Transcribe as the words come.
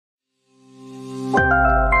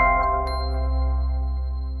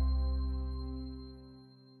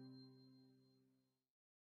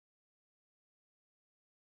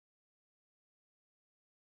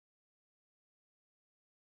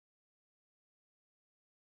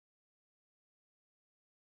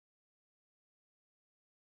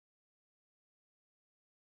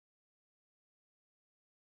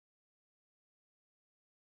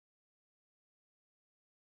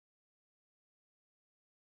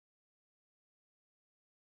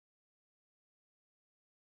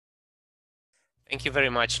Thank you very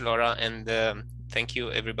much, Laura, and thank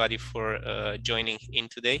you everybody for joining in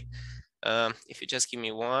today. If you just give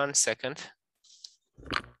me 1 second.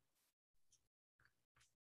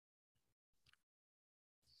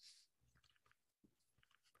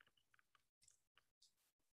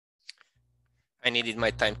 I needed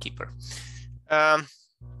my timekeeper.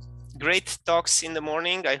 Great talks in the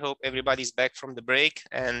morning. I hope everybody's back from the break,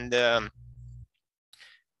 and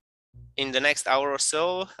in the next hour or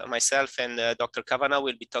so, myself and Dr. Kavanagh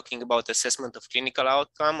will be talking about assessment of clinical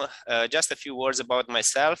outcome. Just a few words about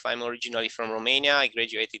myself. I'm originally from Romania. I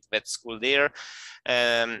graduated vet school there.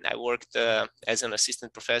 I worked as an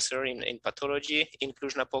assistant professor in pathology in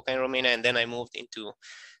Cluj-Napoca in Romania, and then I moved into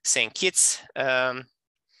St. Kitts,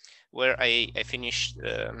 where I finished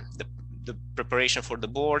the preparation for the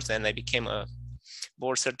boards, and I became a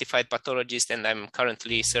board certified pathologist, and I'm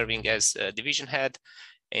currently serving as a division head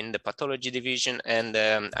in the pathology division, and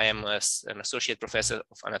I am an associate professor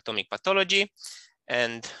of anatomic pathology.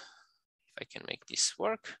 And if I can make this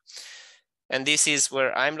work. And this is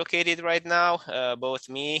where I'm located right now. Both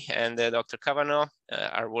me and Dr. Kavanagh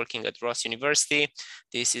are working at Ross University.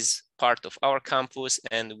 This is part of our campus,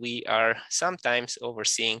 and we are sometimes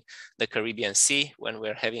overseeing the Caribbean Sea when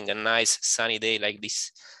we're having a nice sunny day like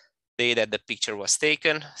this day that the picture was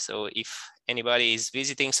taken. So if anybody is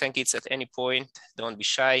visiting St. Kitts at any point, don't be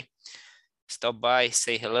shy. Stop by,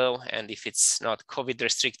 say hello, and if it's not COVID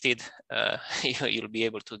restricted, you'll be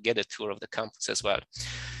able to get a tour of the campus as well.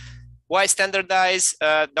 Why standardize?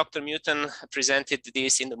 Dr. Mutton presented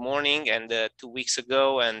this in the morning and 2 weeks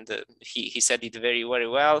ago, and he said it very, very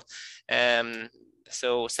well.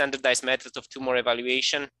 So standardized methods of tumor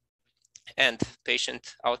evaluation and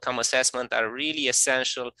patient outcome assessment are really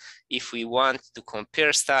essential if we want to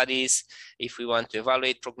compare studies, if we want to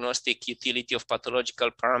evaluate prognostic utility of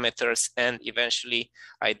pathological parameters, and eventually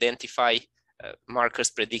identify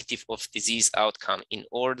markers predictive of disease outcome in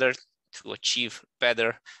order to achieve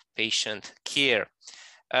better patient care.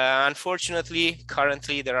 Unfortunately,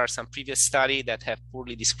 currently there are some previous studies that have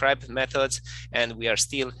poorly described methods, and we are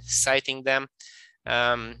still citing them.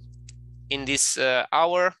 In this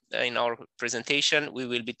hour, in our presentation, we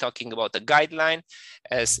will be talking about the guideline,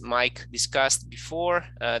 as Mike discussed before.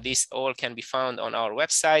 This all can be found on our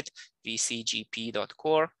website,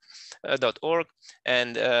 vcgp.org.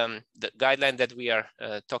 And the guideline that we are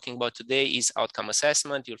talking about today is outcome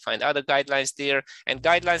assessment. You'll find other guidelines there. And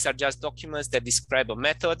guidelines are just documents that describe a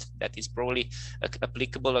method that is broadly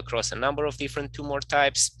applicable across a number of different tumor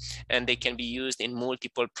types, and they can be used in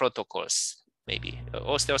multiple protocols. Maybe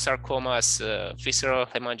osteosarcomas, visceral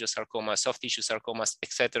hemangiosarcomas, soft tissue sarcomas,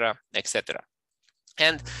 etc., etc.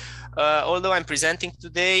 And although I'm presenting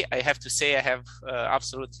today, I have to say I have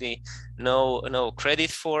absolutely no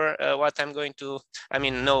credit for what I'm going to. I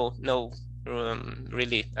mean,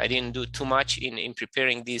 really, I didn't do too much in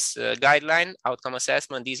preparing this guideline, outcome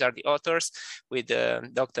assessment. These are the authors, with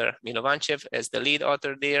Dr. Milovanchev as the lead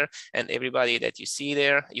author there, and everybody that you see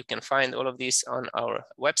there. You can find all of this on our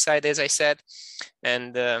website, as I said.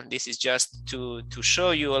 And this is just to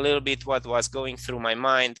show you a little bit what was going through my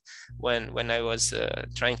mind when I was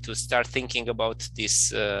trying to start thinking about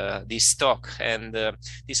this talk. And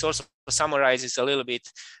this also summarizes a little bit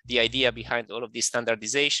the idea behind all of this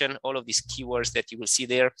standardization. All of these keywords that you will see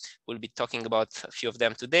there, we'll be talking about a few of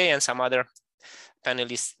them today, and some other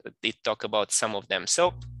panelists did talk about some of them.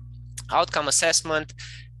 So outcome assessment,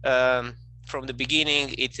 from the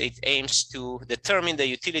beginning, it aims to determine the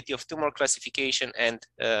utility of tumor classification and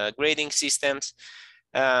grading systems,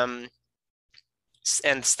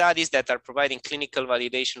 and studies that are providing clinical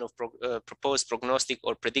validation of proposed prognostic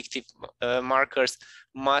or predictive markers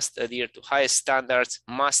must adhere to highest standards,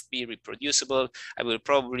 must be reproducible. I will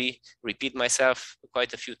probably repeat myself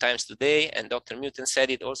quite a few times today, and Dr. Mutton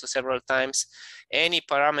said it also several times. Any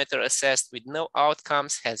parameter assessed with no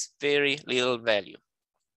outcomes has very little value.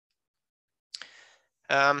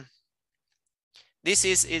 This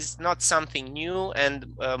is not something new, and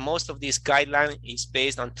most of this guideline is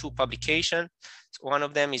based on 2 publications. One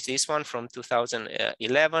of them is this one from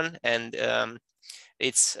 2011, and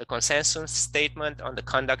it's a consensus statement on the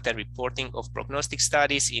conduct and reporting of prognostic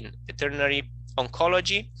studies in veterinary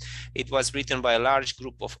oncology. It was written by a large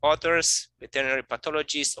group of authors, veterinary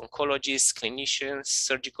pathologists, oncologists, clinicians,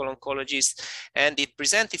 surgical oncologists, and it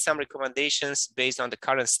presented some recommendations based on the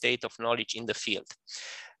current state of knowledge in the field.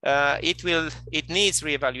 It needs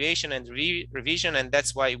reevaluation and revision, and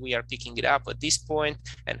that's why we are picking it up at this point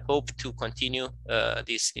and hope to continue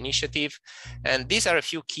this initiative. And these are a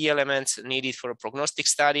few key elements needed for a prognostic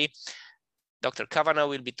study. Dr. Kavanagh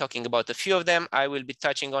will be talking about a few of them. I will be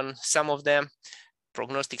touching on some of them.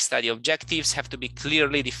 Prognostic study objectives have to be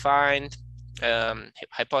clearly defined.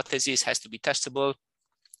 Hypothesis has to be testable.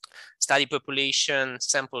 Study population,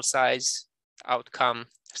 sample size, outcome,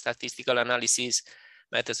 statistical analysis,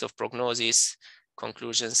 methods of prognosis,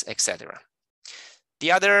 conclusions, etc.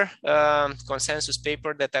 The other consensus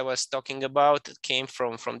paper that I was talking about came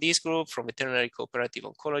from this group, from Veterinary Cooperative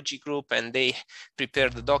Oncology Group, and they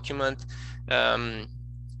prepared the document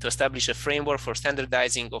to establish a framework for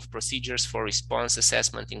standardizing of procedures for response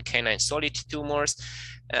assessment in canine solid tumors.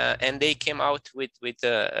 And they came out with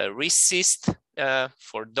a RECIST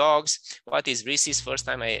for dogs. What is RECIST? First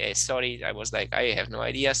time I saw it, I was like, I have no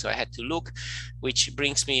idea. So I had to look, which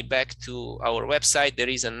brings me back to our website. There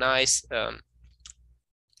is a nice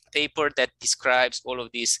paper that describes all of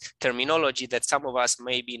this terminology that some of us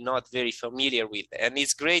may be not very familiar with. And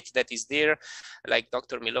it's great that it's there, like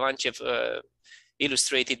Dr. Milovanchev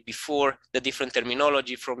illustrated before, the different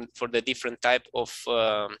terminology for the different type of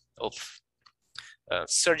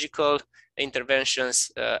surgical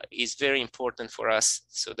interventions is very important for us,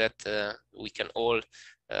 so that we can all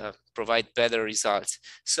provide better results.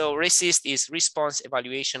 So RECIST is Response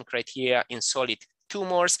Evaluation Criteria in Solid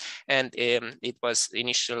Tumors, and it was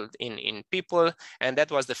initial in people, and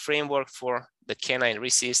that was the framework for the canine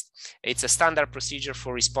RECIST. It's a standard procedure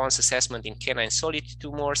for response assessment in canine solid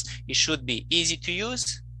tumors. It should be easy to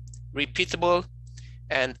use, repeatable,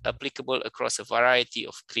 and applicable across a variety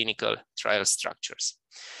of clinical trial structures.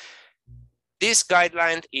 This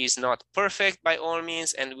guideline is not perfect by all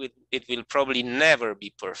means, and it will probably never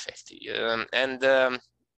be perfect.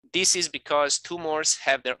 This is because tumors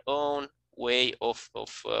have their own way of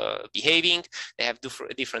behaving. They have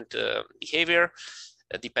different behavior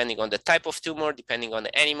depending on the type of tumor, depending on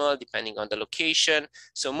the animal, depending on the location.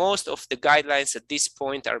 So most of the guidelines at this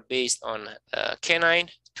point are based on canine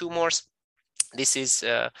tumors. This is,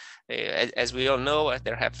 as we all know,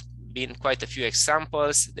 there have been quite a few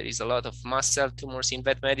examples. There is a lot of mast cell tumors in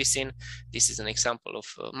vet medicine. This is an example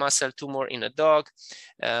of mast cell tumor in a dog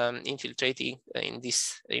infiltrating in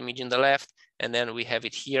this image on the left. And then we have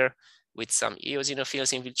it here with some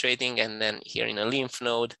eosinophils infiltrating, and then here in a lymph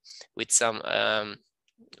node with some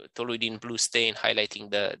toluidine blue stain highlighting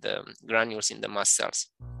the granules in the mast cells.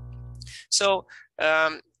 So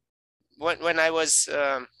when I was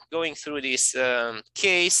going through this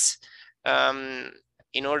case,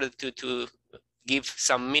 in order to give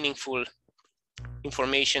some meaningful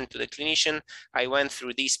information to the clinician, I went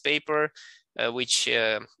through this paper, which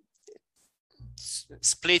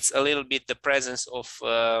splits a little bit the presence of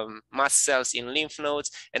mast cells in lymph nodes,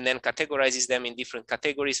 and then categorizes them in different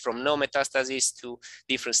categories from no metastasis to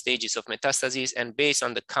different stages of metastasis. And based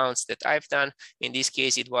on the counts that I've done, in this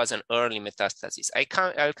case, it was an early metastasis.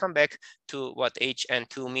 I'll come back to what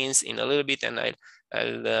HN2 means in a little bit, and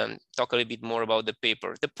I'll talk a little bit more about the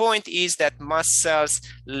paper. The point is that mast cells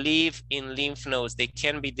live in lymph nodes. They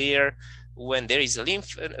can be there when there is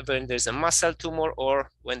when there's a mast cell tumor, or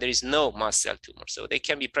when there is no mast cell tumor. So they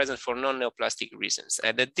can be present for non-neoplastic reasons.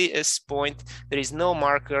 And at this point, there is no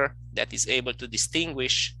marker that is able to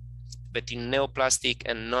distinguish between neoplastic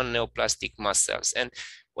and non-neoplastic mast cells. And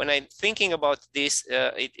when I'm thinking about this,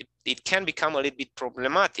 it can become a little bit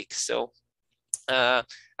problematic. So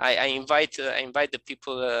I invite the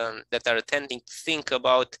people that are attending to think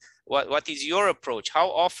about what is your approach. How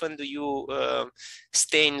often do you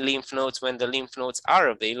stain lymph nodes when the lymph nodes are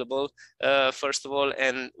available, first of all,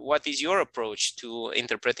 and what is your approach to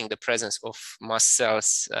interpreting the presence of mast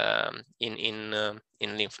cells in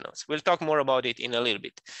lymph nodes? We'll talk more about it in a little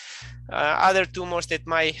bit. Other tumors that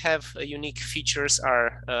might have unique features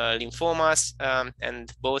are lymphomas, and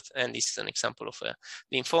this is an example of a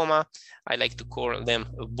lymphoma. I like to call them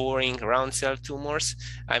boring round cell tumors.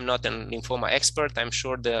 I'm not a lymphoma expert. I'm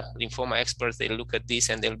sure the lymphoma experts, they look at this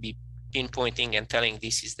and they'll be pinpointing and telling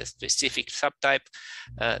this is the specific subtype.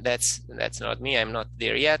 That's not me. I'm not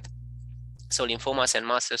there yet. So lymphomas and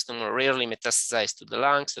mast cell tumor rarely metastasize to the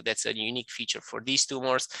lung, so that's a unique feature for these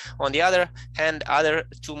tumors. On the other hand, other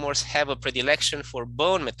tumors have a predilection for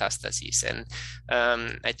bone metastases, and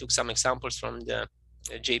I took some examples from the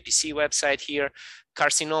JPC website here.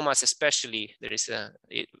 Carcinomas especially, there is a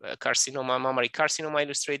carcinoma, mammary carcinoma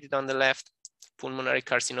illustrated on the left, pulmonary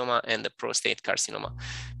carcinoma, and the prostate carcinoma.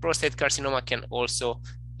 Prostate carcinoma can also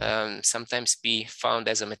sometimes be found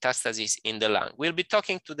as a metastasis in the lung. We'll be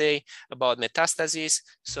talking today about metastasis,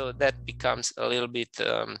 so that becomes a little bit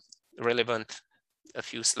relevant a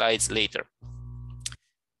few slides later.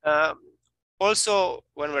 Also,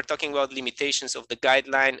 when we're talking about limitations of the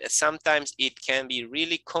guideline, sometimes it can be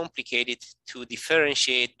really complicated to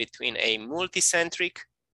differentiate between a multicentric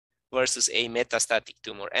versus a metastatic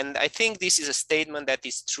tumor. And I think this is a statement that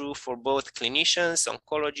is true for both clinicians,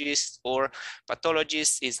 oncologists, or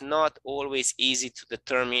pathologists. It's not always easy to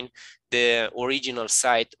determine the original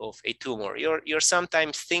site of a tumor. You're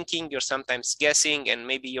sometimes thinking, you're sometimes guessing, and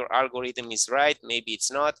maybe your algorithm is right, maybe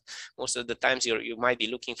it's not. Most of the times you might be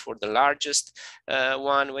looking for the largest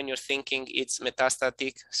one when you're thinking it's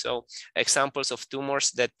metastatic. So examples of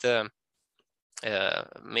tumors that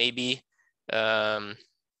maybe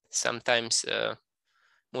sometimes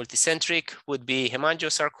multicentric would be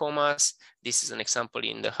hemangiosarcomas. This is an example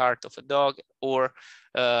in the heart of a dog, or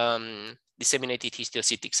disseminated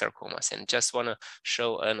histiocytic sarcomas. And just want to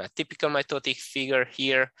show an atypical mitotic figure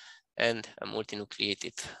here and a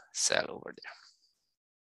multinucleated cell over there.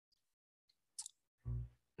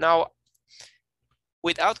 Now,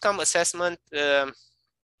 with outcome assessment, the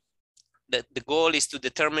goal is to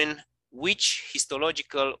determine which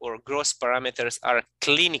histological or gross parameters are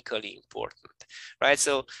clinically important, right?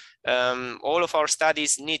 So all of our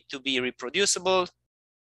studies need to be reproducible,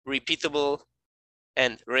 repeatable,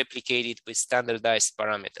 and replicated with standardized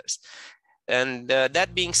parameters. And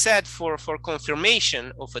that being said, for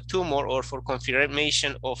confirmation of a tumor, or for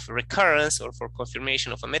confirmation of recurrence, or for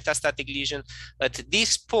confirmation of a metastatic lesion, at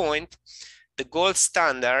this point, the gold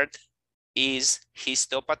standard is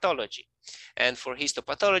histopathology. And for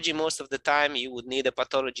histopathology, most of the time you would need a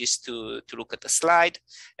pathologist to look at the slide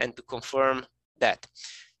and to confirm that.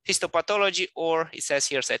 Histopathology, or it says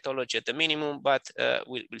here cytology at the minimum, but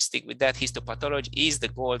we'll stick with that. Histopathology is the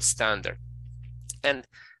gold standard. And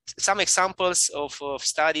some examples of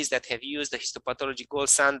studies that have used the histopathology gold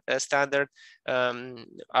standard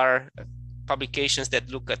are publications that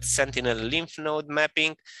look at sentinel lymph node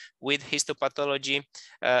mapping with histopathology,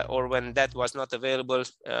 or when that was not available,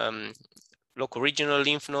 local regional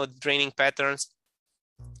lymph node draining patterns.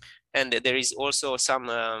 And there is also some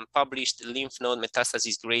published lymph node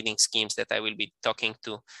metastasis grading schemes that I will be talking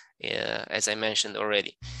to, as I mentioned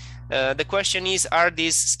already. The question is, are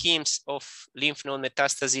these schemes of lymph node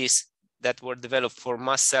metastasis that were developed for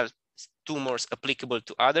mast cell tumors applicable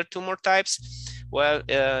to other tumor types? Well,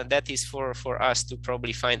 that is for us to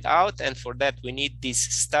probably find out. And for that, we need these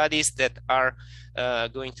studies that are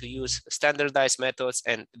going to use standardized methods,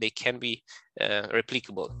 and they can be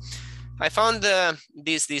replicable. I found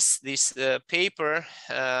this paper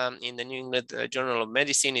in the New England Journal of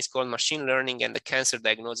Medicine. It's called Machine Learning and the Cancer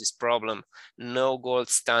Diagnosis Problem. No gold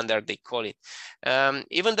standard, they call it.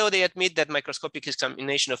 Even though they admit that microscopic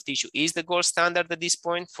examination of tissue is the gold standard at this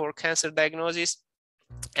point for cancer diagnosis,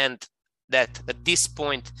 and that at this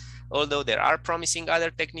point, although there are promising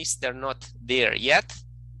other techniques, they're not there yet.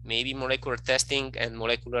 Maybe molecular testing and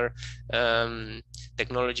molecular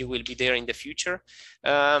technology will be there in the future.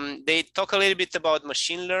 They talk a little bit about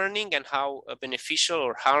machine learning and how beneficial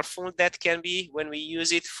or harmful that can be when we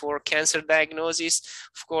use it for cancer diagnosis.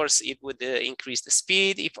 Of course, it would increase the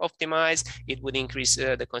speed if optimized. It would increase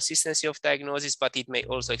the consistency of diagnosis, but it may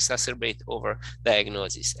also exacerbate over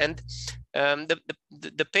diagnosis. And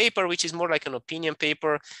the paper, which is more like an opinion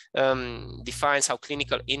paper, defines how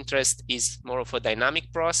clinical interest is more of a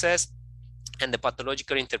dynamic process, and the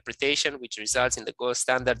pathological interpretation, which results in the gold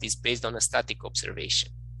standard, is based on a static observation.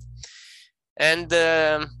 And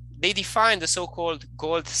they define the so-called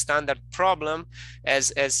gold standard problem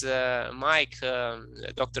as Mike,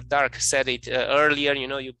 Dr. Dark said it earlier. You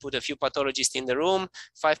know, you put a few pathologists in the room,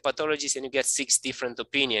 5 pathologists, and you get 6 different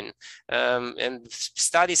opinions. And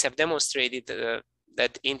studies have demonstrated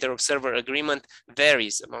that inter-observer agreement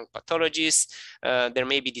varies among pathologists. There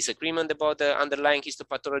may be disagreement about the underlying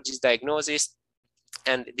histopathologist diagnosis,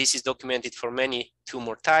 and this is documented for many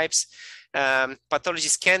tumor types.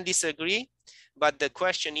 Pathologists can disagree, but the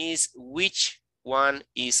question is which one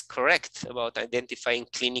is correct about identifying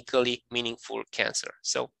clinically meaningful cancer.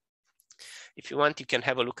 So if you want, you can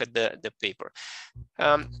have a look at the paper.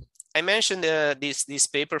 I mentioned this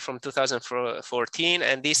paper from 2014,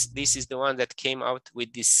 and this is the one that came out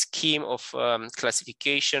with this scheme of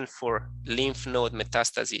classification for lymph node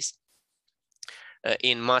metastasis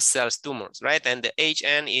in mast cells tumors, right? And the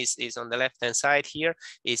HN is on the left-hand side here,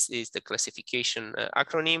 is the classification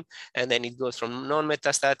acronym, and then it goes from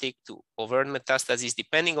non-metastatic to overt metastasis,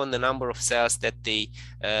 depending on the number of cells that they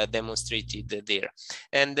demonstrated there.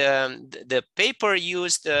 And the paper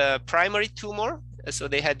used primary tumor. So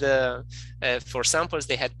they had, for samples,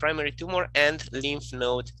 they had primary tumor and lymph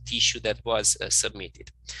node tissue that was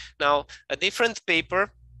submitted. Now, a different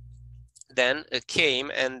paper then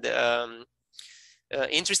came and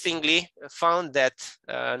interestingly found that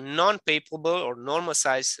non-palpable or normal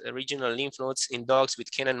size regional lymph nodes in dogs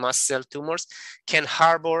with canine mast cell tumors can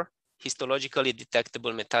harbor histologically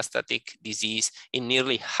detectable metastatic disease in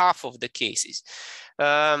nearly half of the cases.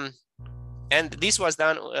 And this was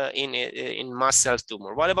done in mast cell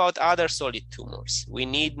tumor. What about other solid tumors? We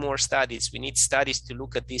need more studies. We need studies to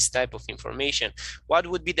look at this type of information. What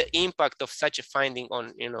would be the impact of such a finding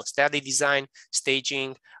on study design,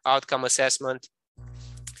 staging, outcome assessment?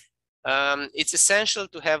 It's essential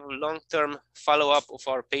to have long-term follow-up of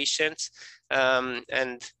our patients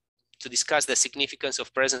and to discuss the significance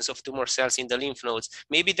of presence of tumor cells in the lymph nodes.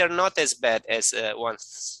 Maybe they're not as bad as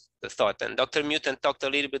once thought. And Dr. Mutant talked a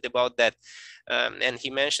little bit about that. And he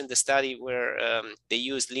mentioned the study where they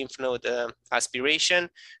used lymph node aspiration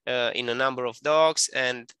in a number of dogs.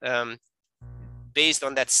 And based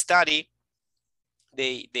on that study,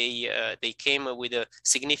 they came with a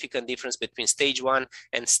significant difference between stage 1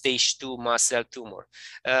 and stage 2 mast cell tumor.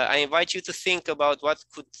 I invite you to think about what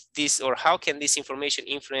could this, or how can this information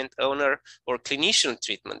influence owner or clinician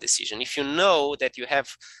treatment decision. If you know that you have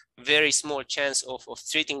very small chance of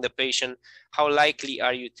treating the patient, how likely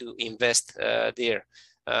are you to invest there?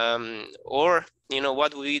 Or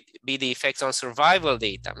what would be the effects on survival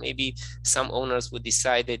data? Maybe some owners would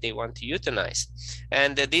decide that they want to euthanize.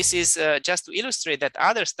 And this is just to illustrate that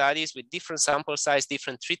other studies with different sample size,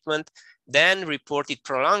 different treatment, then reported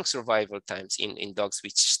prolonged survival times in dogs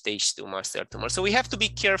with stage 2 mast cell tumor. So we have to be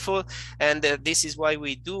careful, and this is why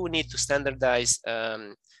we do need to standardize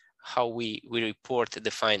how we report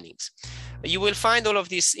the findings. You will find all of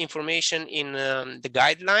this information in the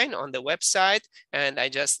guideline on the website, and I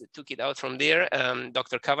just took it out from there.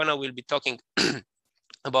 Dr. Kavanagh will be talking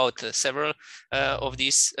about several of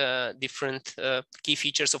these different key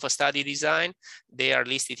features of a study design. They are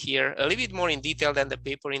listed here a little bit more in detail than the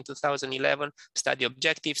paper in 2011. Study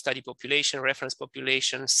objective, study population, reference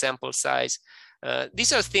population, sample size.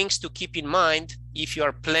 These are things to keep in mind if you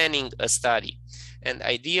are planning a study. And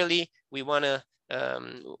ideally, we want to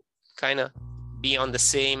kind of be on the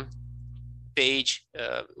same page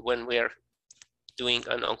when we're doing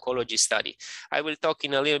an oncology study. I will talk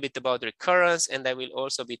in a little bit about recurrence, and I will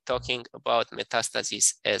also be talking about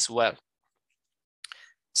metastasis as well.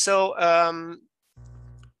 So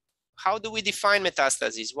how do we define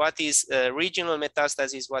metastasis? What is regional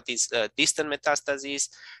metastasis? What is distant metastasis?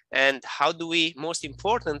 And how do we, most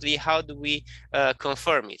importantly, how do we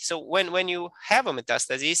confirm it? So when you have a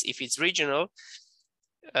metastasis, if it's regional,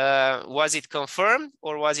 was it confirmed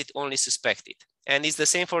or was it only suspected? And it's the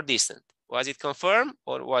same for distant. Was it confirmed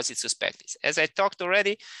or was it suspected? As I talked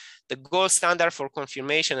already, the gold standard for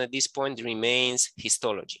confirmation at this point remains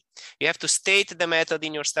histology. You have to state the method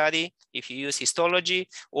in your study. If you use histology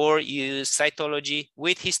or you use cytology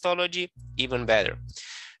with histology, even better.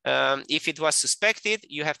 If it was suspected,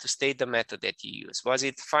 you have to state the method that you use. Was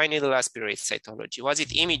it fine needle aspirate cytology? Was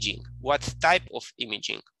it imaging? What type of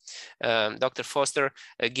imaging? Dr. Foster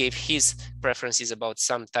gave his preferences about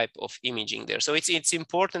some type of imaging there. So it's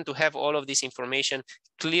important to have all of this information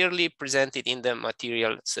clearly presented in the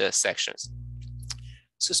material sections.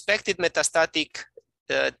 Suspected metastatic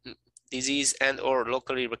disease and or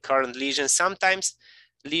locally recurrent lesions. Sometimes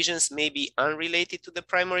lesions may be unrelated to the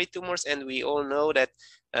primary tumors, and we all know that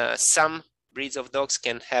some breeds of dogs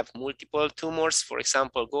can have multiple tumors. For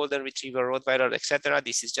example, golden retriever, Rottweiler, etc.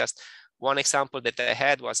 This is just one example that I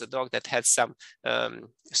had, was a dog that had some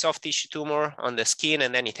soft tissue tumor on the skin,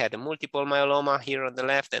 and then it had a multiple myeloma here on the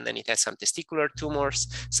left, and then it had some testicular tumors.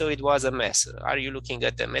 So it was a mess. Are you looking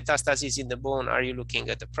at the metastasis in the bone? Are you looking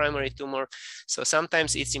at the primary tumor? So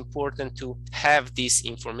sometimes it's important to have this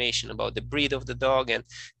information about the breed of the dog and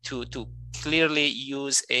to clearly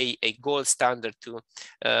use a gold standard to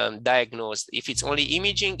diagnose. If it's only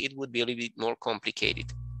imaging, it would be a little bit more complicated.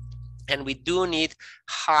 And we do need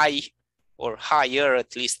high or higher,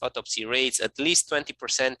 at least, autopsy rates, at least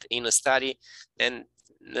 20% in a study, and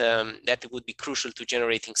that would be crucial to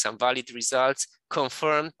generating some valid results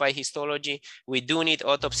confirmed by histology. We do need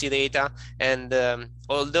autopsy data, and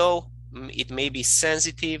although it may be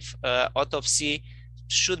sensitive, autopsy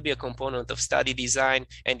should be a component of study design,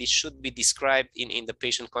 and it should be described in the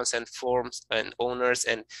patient consent forms and owners.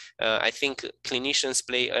 And I think clinicians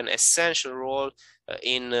play an essential role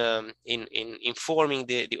in informing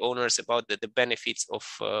the owners about the benefits of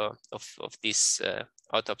this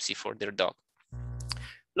autopsy for their dog.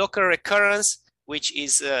 Local recurrence, which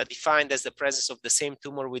is defined as the presence of the same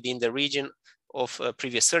tumor within the region of a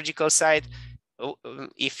previous surgical site.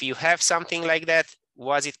 If you have something like that,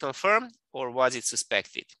 was it confirmed or was it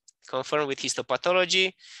suspected? Confirmed with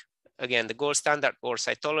histopathology, again, the gold standard, or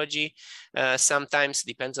cytology. Sometimes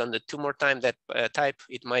depends on the tumor type,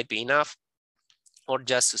 it might be enough. or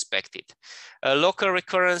just suspected. Local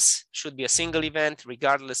recurrence should be a single event,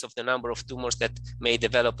 regardless of the number of tumors that may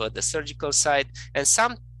develop at the surgical site. And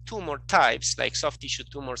some tumor types, like soft tissue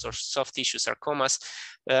tumors or soft tissue sarcomas,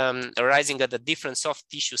 arising at a different soft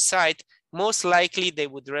tissue site, most likely they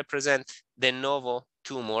would represent de novo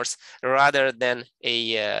tumors rather than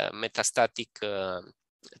a metastatic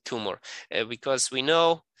tumor, because we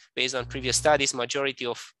know, based on previous studies, majority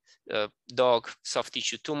of dog soft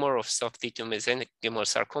tissue tumor of soft tissue mesenchymal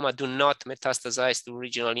sarcoma do not metastasize to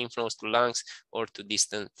regional lymph nodes, to lungs, or to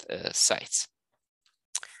distant sites.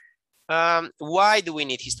 Why do we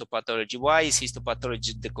need histopathology? Why is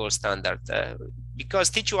histopathology the gold standard? Because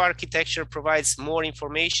tissue architecture provides more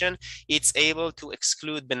information. It's able to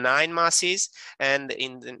exclude benign masses, and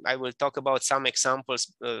I will talk about some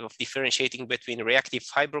examples of differentiating between reactive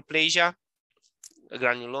fibroplasia,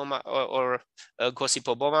 granuloma, or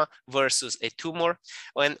gossipoboma versus a tumor,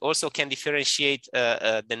 and also can differentiate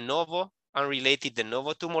de novo, unrelated de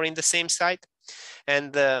novo tumor in the same site.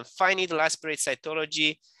 And fine needle aspirate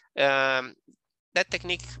cytology, that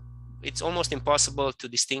technique, it's almost impossible to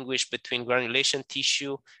distinguish between granulation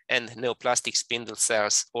tissue and neoplastic spindle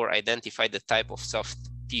cells or identify the type of soft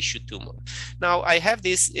tissue tumor. Now, I have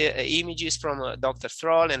these images from Dr.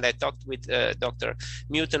 Thrall, and I talked with Dr.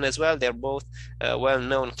 Newton as well. They're both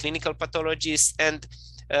well-known clinical pathologists, and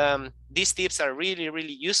these tips are really,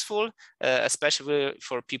 really useful, especially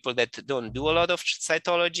for people that don't do a lot of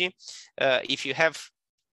cytology. If you have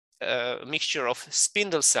a mixture of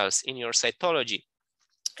spindle cells in your cytology,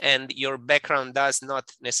 and your background does not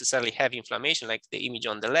necessarily have inflammation, like the image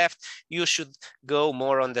on the left, you should go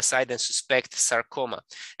more on the side and suspect sarcoma.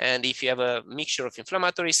 And if you have a mixture of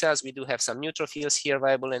inflammatory cells, we do have some neutrophils here,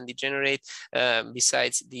 viable and degenerate,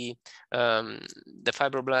 besides the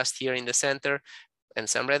fibroblast here in the center, and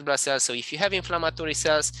some red blood cells. So if you have inflammatory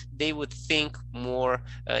cells, they would think more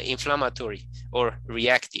inflammatory or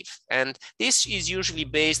reactive. And this is usually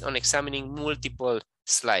based on examining multiple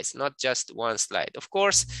slides, not just one slide. Of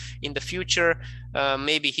course, in the future,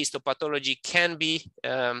 maybe histopathology can be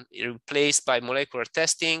replaced by molecular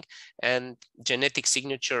testing, and genetic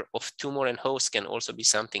signature of tumor and host can also be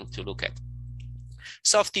something to look at.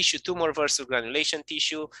 Soft tissue tumor versus granulation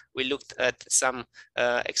tissue. We looked at some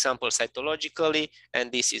examples cytologically,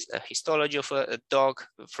 and this is a histology of a dog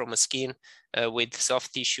from a skin with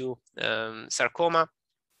soft tissue sarcoma.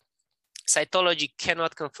 Cytology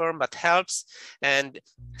cannot confirm, but helps, and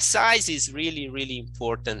size is really, really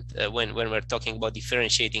important when we're talking about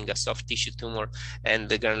differentiating a soft tissue tumor and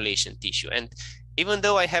the granulation tissue. And even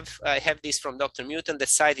though I have this from Dr. Newton, the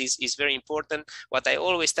size is very important. What I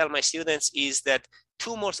always tell my students is that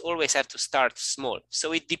tumors always have to start small.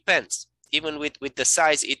 So it depends. Even with the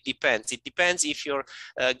size, it depends. It depends if you're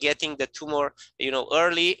getting the tumor,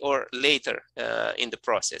 early or later in the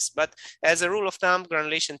process. But as a rule of thumb,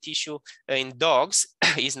 granulation tissue in dogs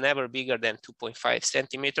is never bigger than 2.5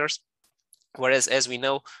 centimeters. Whereas, as we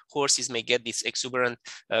know, horses may get this exuberant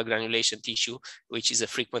granulation tissue, which is a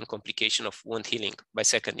frequent complication of wound healing by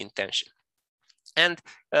second intention. And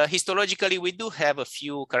histologically, we do have a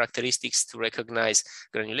few characteristics to recognize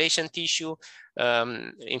granulation tissue.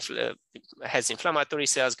 Has inflammatory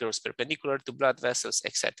cells, grows perpendicular to blood vessels,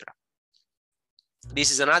 etc.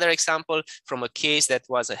 This is another example from a case that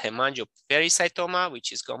was a hemangiopericytoma,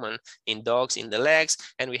 which is common in dogs in the legs.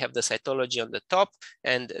 And we have the cytology on the top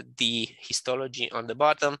and the histology on the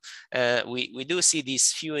bottom. We do see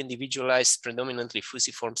these few individualized, predominantly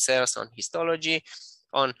fusiform cells on histology.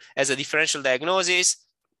 As a differential diagnosis,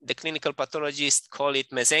 the clinical pathologists call it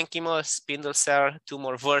mesenchymal spindle cell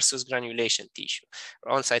tumor versus granulation tissue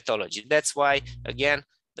on cytology. That's why, again,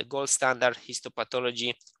 the gold standard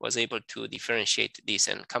histopathology was able to differentiate this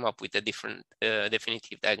and come up with a different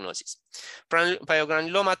definitive diagnosis.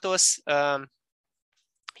 Pyogranulomatous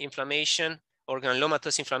inflammation or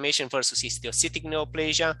granulomatous inflammation versus histiocytic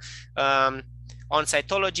neoplasia. On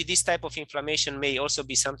cytology, this type of inflammation may also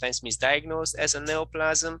be sometimes misdiagnosed as a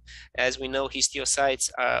neoplasm. As we know, histiocytes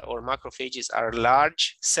or macrophages are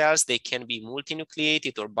large cells. They can be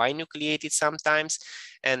multinucleated or binucleated sometimes.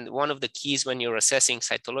 And one of the keys when you're assessing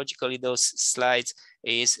cytologically those slides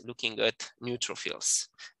is looking at neutrophils.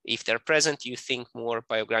 If they're present, you think more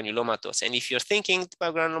pyogranulomatous. And if you're thinking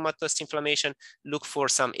pyogranulomatous inflammation, look for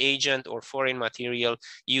some agent or foreign material.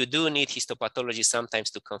 You do need histopathology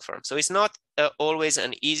sometimes to confirm. So it's not always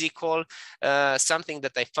an easy call. Something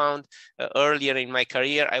that I found earlier in my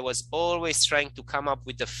career, I was always trying to come up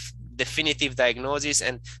with the definitive diagnosis,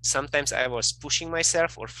 and sometimes I was pushing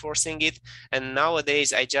myself or forcing it. And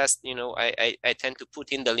nowadays I just, I tend to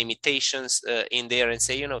put in the limitations in there and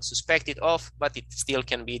say, suspect it off, but it still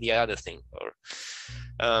can be the other thing, or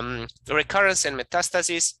Recurrence and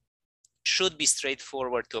metastasis should be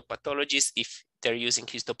straightforward to a pathologist if they're using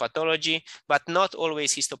histopathology, but not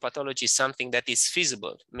always histopathology is something that is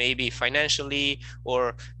feasible, maybe financially,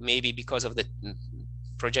 or maybe because of the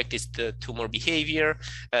projected tumor behavior.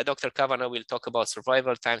 Dr. Kavanagh will talk about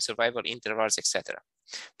survival time, survival intervals, etc.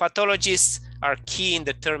 Pathologists are key in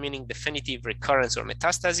determining definitive recurrence or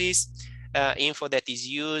metastasis. Info that is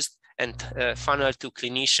used and funneled to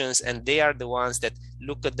clinicians, and they are the ones that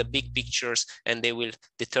look at the big pictures and they will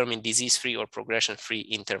determine disease-free or progression-free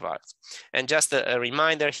intervals. And just a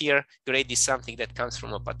reminder here, grade is something that comes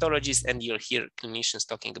from a pathologist, and you'll hear clinicians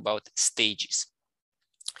talking about stages.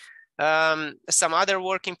 Some other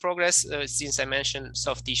work in progress, since I mentioned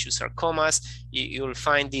soft tissue sarcomas, you'll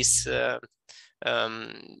find this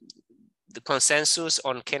the consensus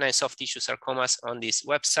on canine soft tissue sarcomas on this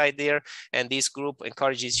website there, and this group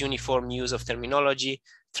encourages uniform use of terminology,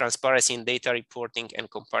 transparency in data reporting, and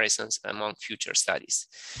comparisons among future studies.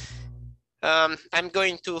 I'm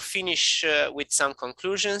going to finish with some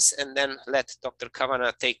conclusions and then let Dr.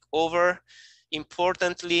 Kavanagh take over.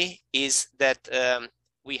 Importantly is that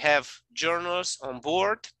we have journals on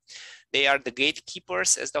board. They are the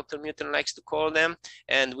gatekeepers, as Dr. Newton likes to call them,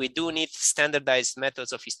 and we do need standardized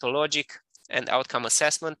methods of histologic and outcome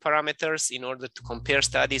assessment parameters in order to compare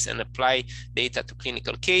studies and apply data to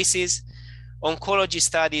clinical cases. Oncology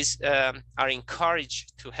studies are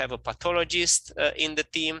encouraged to have a pathologist in the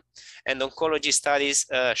team, and oncology studies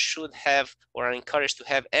should have or are encouraged to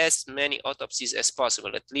have as many autopsies as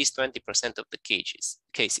possible, at least 20% of the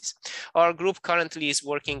cases. Our group currently is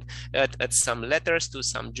working at some letters to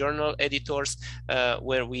some journal editors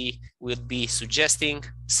where we will be suggesting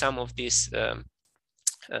some of these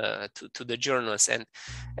to the journals. And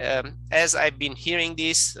as I've been hearing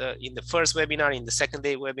this in the first webinar, in the second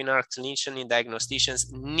day webinar, clinicians and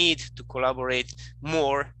diagnosticians need to collaborate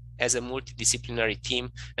more as a multidisciplinary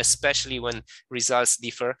team, especially when results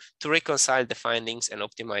differ, to reconcile the findings and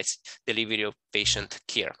optimize delivery of patient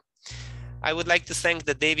care. I would like to thank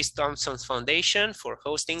the Davis-Thompson Foundation for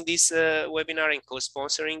hosting this webinar and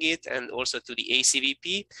co-sponsoring it, and also to the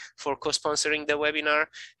ACVP for co-sponsoring the webinar,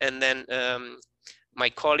 and then my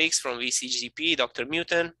colleagues from VCGP, Dr.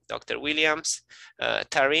 Newton, Dr. Williams,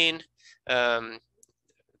 Taryn,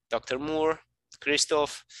 Dr. Moore,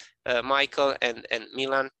 Christoph, Michael, and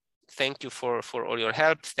Milan. Thank you for all your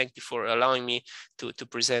help. Thank you for allowing me to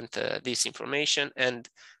present this information, and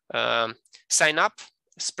sign up,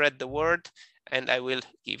 spread the word, and I will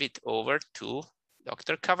give it over to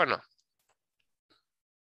Dr. Kavanagh.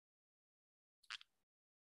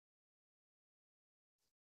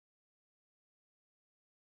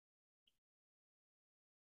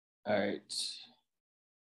 All right.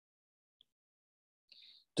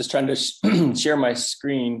 Just trying to share my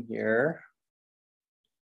screen here.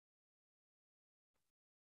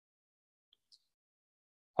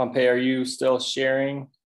 Pompey, are you still sharing?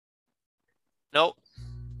 No.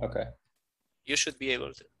 Okay. You should be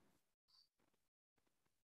able to.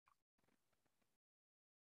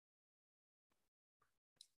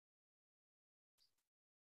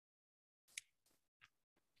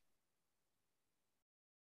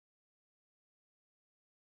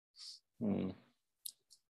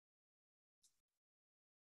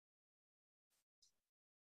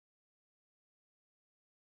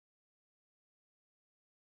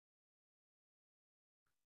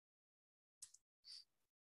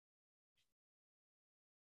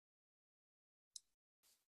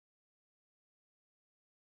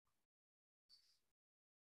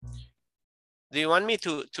 Do you want me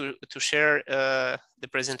to share the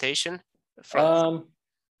presentation?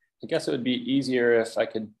 I guess it would be easier if I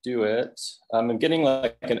could do it. I'm getting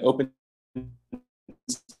like an open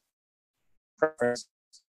preference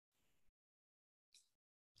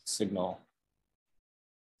signal.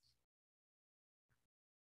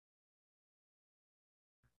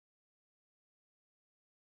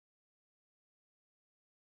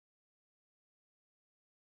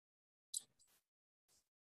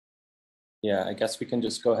 Yeah, I guess we can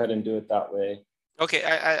just go ahead and do it that way. Okay,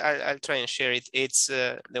 I'll try and share it. It's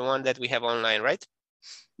the one that we have online, right?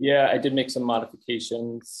 Yeah, I did make some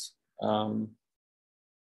modifications.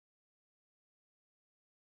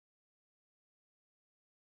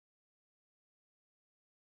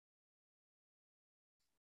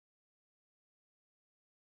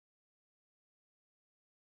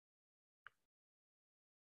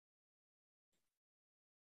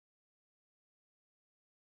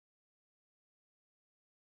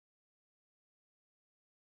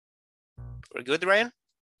 We're good, Ryan?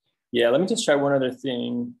 Yeah, let me just try one other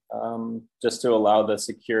thing, just to allow the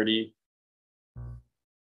security.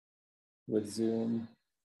 with Zoom.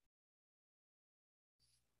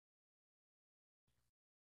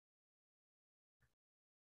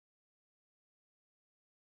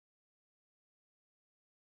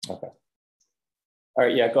 Okay. All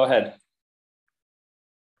right, yeah, go ahead.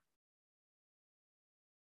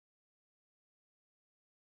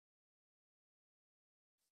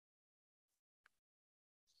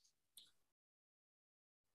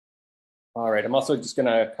 All right, I'm also just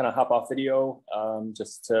gonna kind of hop off video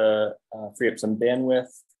just to free up some bandwidth.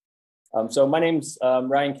 So my name's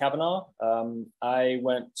Ryan Kavanaugh. I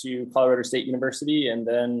went to Colorado State University, and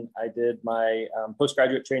then I did my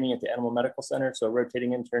postgraduate training at the Animal Medical Center, so a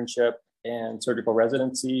rotating internship and surgical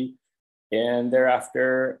residency. And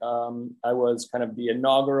thereafter, I was kind of the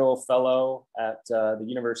inaugural fellow at the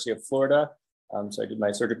University of Florida. So I did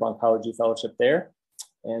my surgical oncology fellowship there.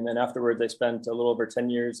 And then afterwards, I spent a little over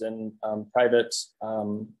 10 years in private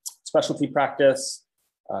specialty practice,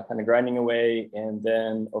 kind of grinding away. And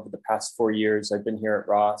then over the past 4 years, I've been here at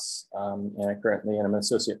Ross, and I currently am an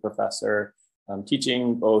associate professor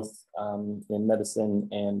teaching both in medicine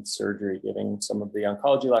and surgery, giving some of the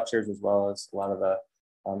oncology lectures as well as a lot of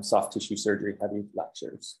the soft tissue surgery heavy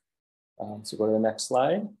lectures. So go to the next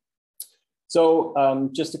slide. So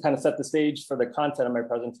just to kind of set the stage for the content of my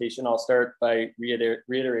presentation, I'll start by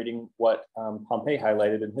reiterating what Pompey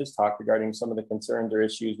highlighted in his talk regarding some of the concerns or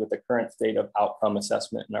issues with the current state of outcome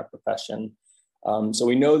assessment in our profession. So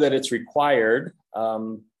we know that it's required,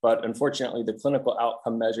 but unfortunately the clinical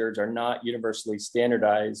outcome measures are not universally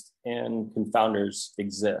standardized and confounders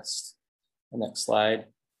exist. The next slide.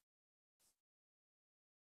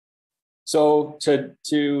 So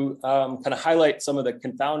to kind of highlight some of the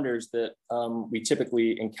confounders that we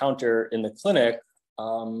typically encounter in the clinic,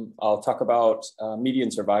 I'll talk about median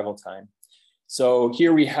survival time. So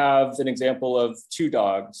here we have an example of two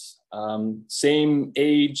dogs, same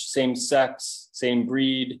age, same sex, same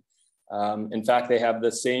breed. In fact, they have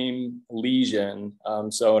the same lesion.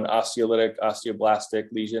 So an osteolytic,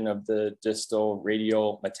 osteoblastic lesion of the distal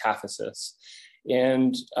radial metaphysis.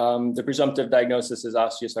 And the presumptive diagnosis is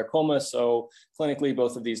osteosarcoma. So clinically,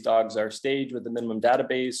 both of these dogs are staged with the minimum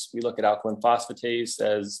database. We look at alkaline phosphatase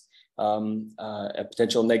as a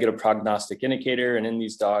potential negative prognostic indicator. And in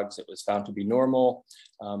these dogs, it was found to be normal.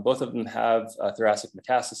 Both of them have a thoracic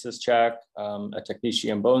metastasis check, a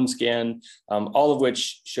technetium bone scan, all of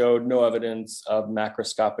which showed no evidence of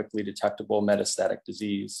macroscopically detectable metastatic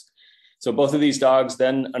disease. So both of these dogs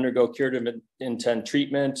then undergo curative intent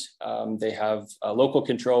treatment. They have local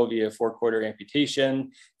control via four-quarter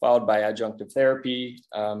amputation, followed by adjunctive therapy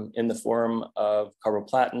in the form of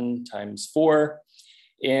carboplatin ×4.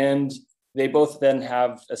 And they both then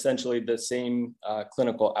have essentially the same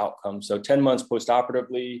clinical outcome. So 10 months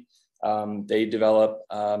postoperatively, they develop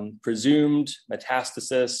presumed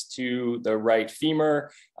metastasis to the right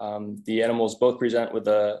femur. The animals both present with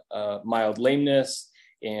a mild lameness,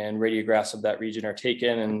 and radiographs of that region are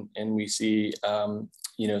taken, and we see,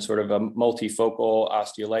 sort of a multifocal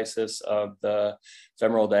osteolysis of the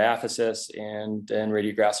femoral diaphysis, and then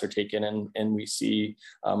radiographs are taken, and we see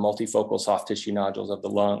multifocal soft tissue nodules of the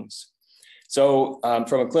lungs. So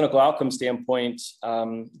from a clinical outcome standpoint,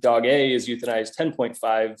 dog A is euthanized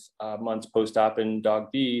 10.5 months post-op, and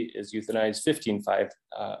dog B is euthanized 15.5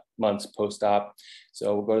 months post-op.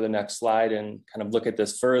 So we'll go to the next slide and kind of look at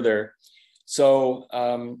this further. So,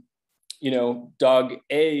 dog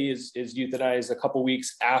A is euthanized a couple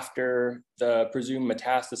weeks after the presumed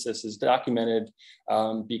metastasis is documented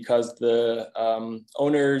because the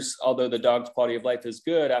owners, although the dog's quality of life is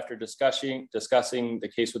good after discussing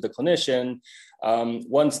the case with the clinician,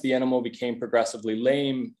 once the animal became progressively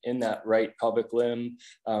lame in that right pelvic limb,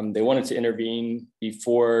 they wanted to intervene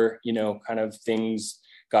before, kind of things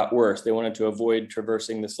got worse. They wanted to avoid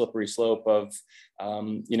traversing the slippery slope of,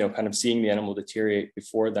 kind of seeing the animal deteriorate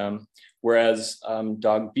before them. Whereas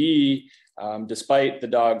dog B, despite the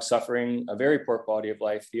dog suffering a very poor quality of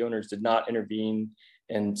life, the owners did not intervene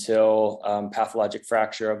until pathologic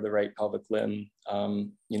fracture of the right pelvic limb,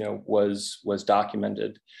 was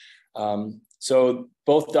documented. So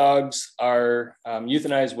both dogs are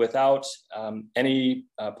euthanized without any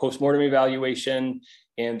postmortem evaluation.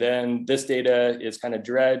 And then this data is kind of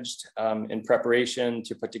dredged in preparation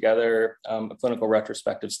to put together a clinical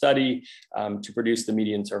retrospective study to produce the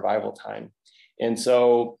median survival time. And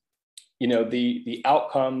so, the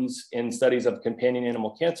outcomes in studies of companion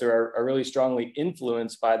animal cancer are really strongly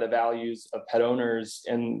influenced by the values of pet owners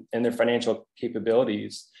and their financial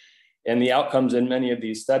capabilities. And the outcomes in many of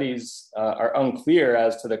these studies are unclear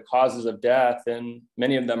as to the causes of death, and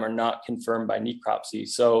many of them are not confirmed by necropsy.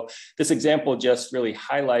 So this example just really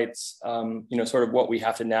highlights, sort of what we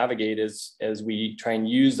have to navigate as we try and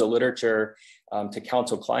use the literature to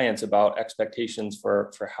counsel clients about expectations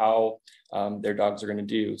for how their dogs are going to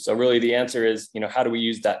do. So really the answer is, how do we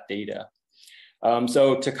use that data?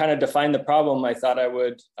 So to kind of define the problem, I thought I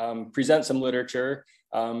would present some literature,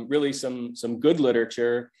 really some good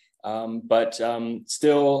literature, but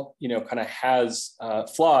still, kind of has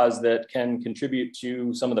flaws that can contribute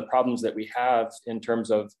to some of the problems that we have in terms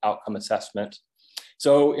of outcome assessment.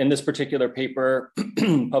 So in this particular paper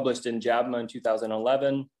published in JABMA in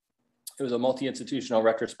 2011, it was a multi-institutional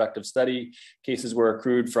retrospective study. Cases were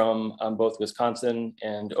accrued from both Wisconsin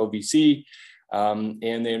and OBC.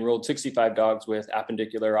 And they enrolled 65 dogs with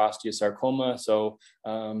appendicular osteosarcoma, so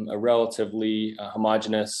a relatively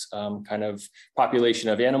homogeneous kind of population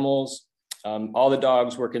of animals. All the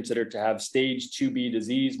dogs were considered to have stage 2B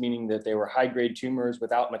disease, meaning that they were high-grade tumors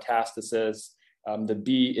without metastasis. The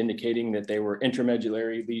B indicating that they were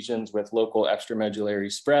intramedullary lesions with local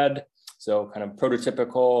extramedullary spread, so kind of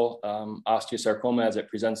prototypical osteosarcoma as it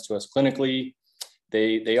presents to us clinically.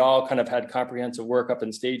 They all kind of had comprehensive workup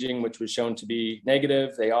and staging, which was shown to be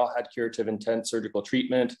negative. They all had curative intent surgical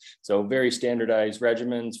treatment, so very standardized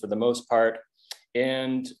regimens for the most part.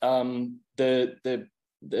 And the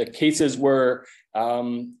cases were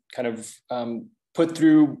put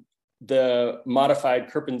through the modified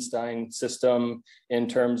Kerpenstein system in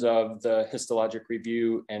terms of the histologic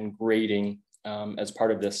review and grading as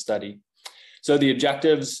part of this study. So the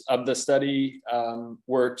objectives of the study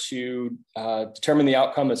were to determine the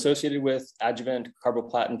outcome associated with adjuvant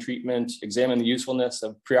carboplatin treatment, examine the usefulness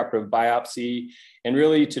of preoperative biopsy, and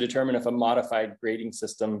really to determine if a modified grading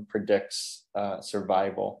system predicts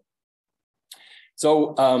survival.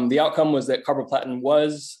 So the outcome was that carboplatin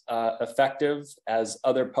was effective as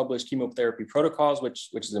other published chemotherapy protocols,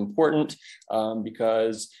 which is important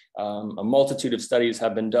because a multitude of studies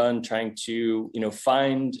have been done trying to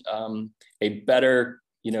find a better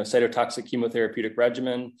cytotoxic chemotherapeutic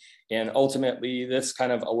regimen. And ultimately, this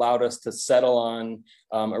kind of allowed us to settle on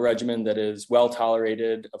a regimen that is well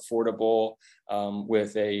tolerated, affordable,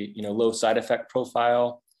 with a low side effect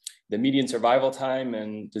profile. The median survival time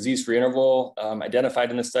and disease-free interval identified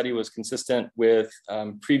in the study was consistent with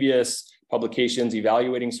previous publications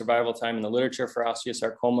evaluating survival time in the literature for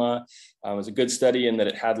osteosarcoma. It was a good study in that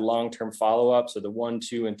it had long-term follow-up. So the 1,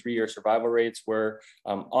 2, and 3-year survival rates were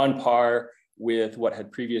on par with what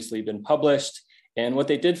had previously been published. And what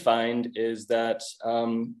they did find is that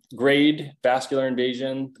grade vascular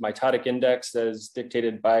invasion, the mitotic index as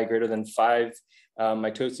dictated by greater than 5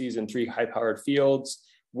 mitoses in 3 high-powered fields,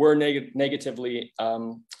 were negatively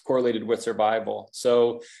correlated with survival.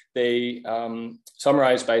 So they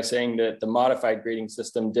summarized by saying that the modified grading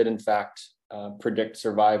system did in fact predict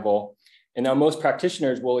survival. And now most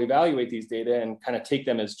practitioners will evaluate these data and kind of take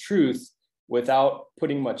them as truth without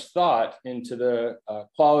putting much thought into the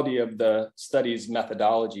quality of the study's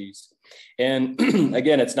methodologies. And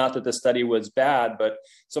again, it's not that the study was bad, but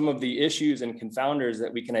some of the issues and confounders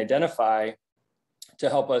that we can identify to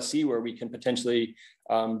help us see where we can potentially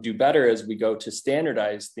do better as we go to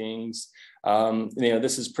standardize things.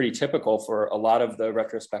 This is pretty typical for a lot of the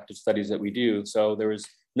retrospective studies that we do. So there was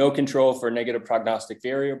no control for negative prognostic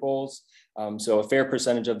variables. So a fair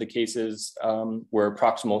percentage of the cases were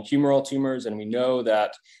proximal humeral tumors, and we know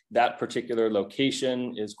that that particular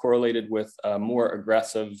location is correlated with a more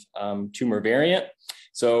aggressive tumor variant.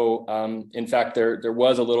 So in fact, there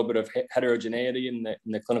was a little bit of heterogeneity in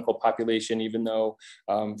the clinical population, even though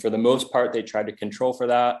for the most part, they tried to control for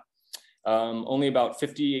that. Only about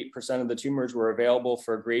 58% of the tumors were available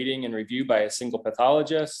for grading and review by a single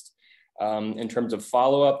pathologist. In terms of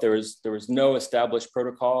follow-up, there was no established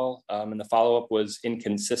protocol, and the follow-up was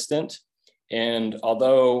inconsistent. And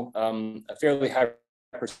although a fairly high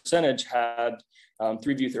percentage had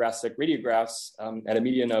 3-view thoracic radiographs at a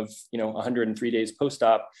median of 103 days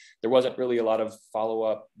post-op, there wasn't really a lot of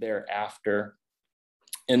follow-up thereafter.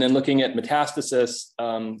 And then looking at metastasis,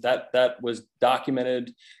 that was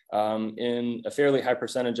documented in a fairly high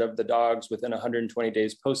percentage of the dogs within 120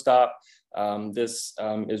 days post-op. This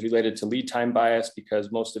is related to lead time bias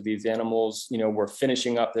because most of these animals, were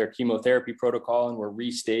finishing up their chemotherapy protocol and were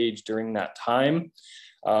restaged during that time.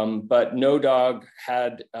 But no dog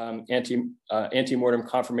had antemortem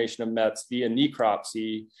confirmation of METs via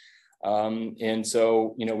necropsy. And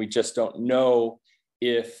so, we just don't know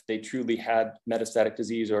if they truly had metastatic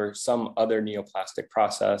disease or some other neoplastic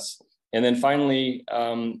process. And then finally,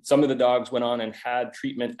 some of the dogs went on and had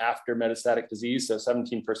treatment after metastatic disease, so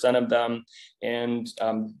 17% of them, and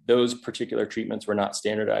those particular treatments were not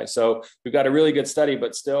standardized. So we've got a really good study,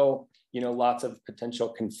 but still, lots of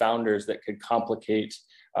potential confounders that could complicate,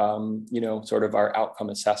 sort of our outcome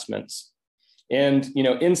assessments. And,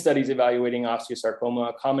 in studies evaluating osteosarcoma,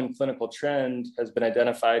 a common clinical trend has been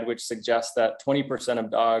identified, which suggests that 20%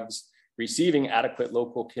 of dogs receiving adequate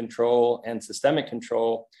local control and systemic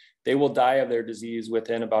control, they will die of their disease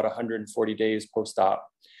within about 140 days post-op.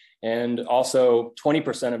 And also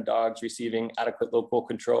 20% of dogs receiving adequate local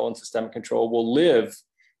control and systemic control will live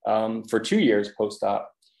for 2 years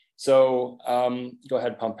post-op. So go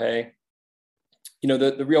ahead, Pompey.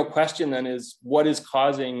 The real question then is, what is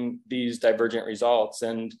causing these divergent results?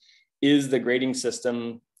 And is the grading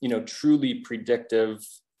system, truly predictive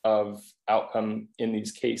of outcome in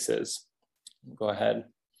these cases? Go ahead.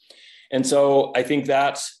 And so I think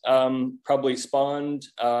that probably spawned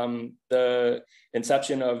the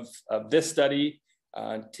inception of this study,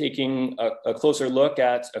 taking a closer look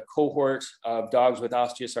at a cohort of dogs with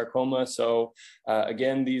osteosarcoma. So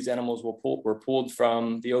again, these animals were pulled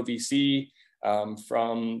from the OVC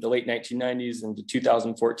from the late 1990s into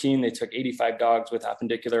 2014. They took 85 dogs with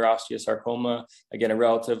appendicular osteosarcoma, again, a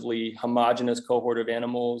relatively homogeneous cohort of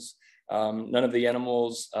animals. None of the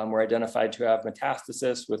animals were identified to have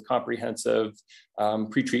metastasis with comprehensive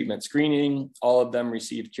pretreatment screening. All of them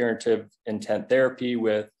received curative intent therapy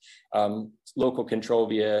with local control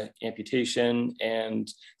via amputation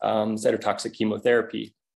and cytotoxic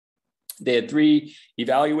chemotherapy. They had 3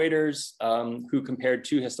 evaluators who compared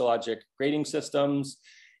 2 histologic grading systems.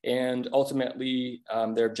 And ultimately,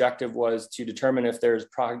 their objective was to determine if there's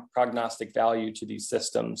prognostic value to these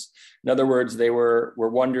systems. In other words, they were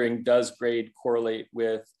wondering, does grade correlate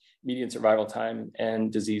with median survival time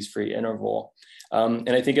and disease-free interval? And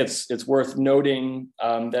I think it's worth noting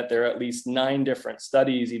that there are at least 9 different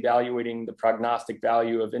studies evaluating the prognostic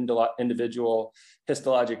value of individual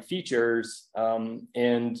histologic features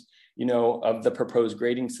and of the proposed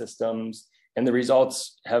grading systems. And the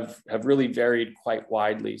results have really varied quite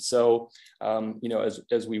widely. So,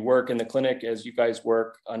 as we work in the clinic, as you guys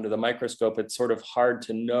work under the microscope, it's sort of hard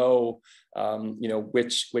to know,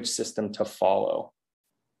 which system to follow.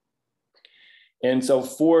 And so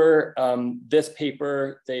for this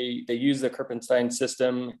paper, they use the Kerpenstein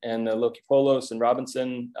system and the Loki-Polos and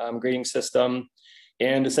Robinson grading system.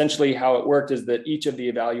 And essentially how it worked is that each of the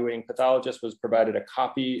evaluating pathologists was provided a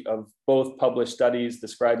copy of both published studies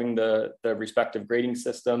describing the respective grading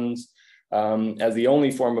systems as the only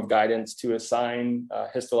form of guidance to assign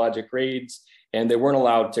histologic grades. And they weren't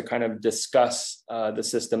allowed to kind of discuss the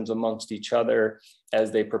systems amongst each other as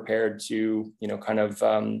they prepared to,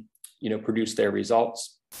 produce their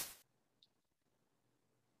results.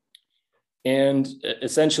 And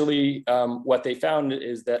essentially, what they found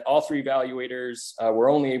is that all 3 evaluators were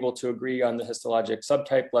only able to agree on the histologic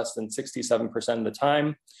subtype less than 67% of the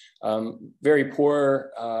time. Very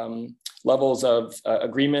poor levels of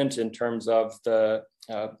agreement in terms of the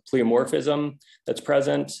pleomorphism that's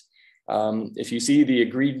present. If you see the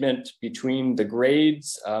agreement between the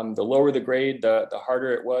grades, the lower the grade, the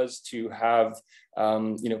harder it was to have,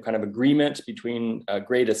 kind of agreement between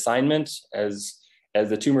grade assignment as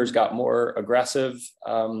the tumors got more aggressive,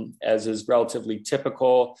 as is relatively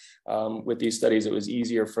typical with these studies. It was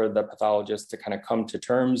easier for the pathologist to kind of come to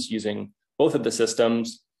terms using both of the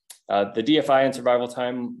systems. The DFI and survival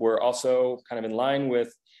time were also kind of in line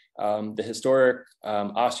with the historic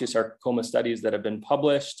osteosarcoma studies that have been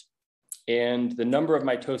published. And the number of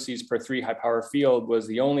mitoses per 3 high power field was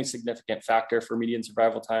the only significant factor for median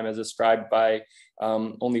survival time, as described by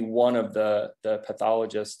only one of the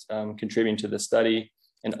pathologists contributing to the study.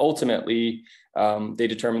 And ultimately, they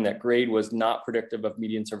determined that grade was not predictive of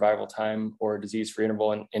median survival time or disease-free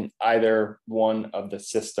interval in either one of the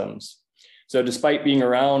systems. So despite being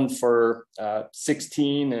around for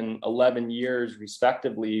 16 and 11 years,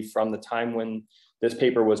 respectively, from the time when this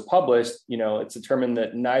paper was published, it's determined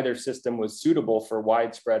that neither system was suitable for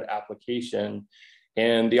widespread application.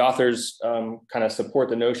 And the authors kind of support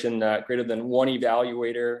the notion that greater than 1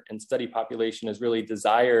 evaluator and study population is really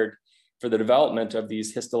desired for the development of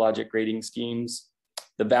these histologic grading schemes.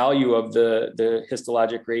 The value of the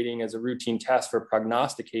histologic grading as a routine test for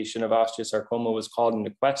prognostication of osteosarcoma was called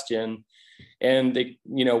into question. And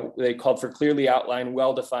they called for clearly outlined,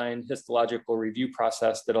 well-defined histological review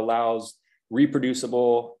process that allows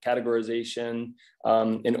reproducible categorization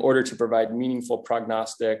in order to provide meaningful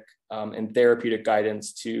prognostic and therapeutic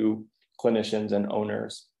guidance to clinicians and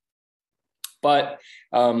owners. But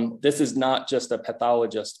this is not just a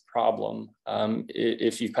pathologist problem.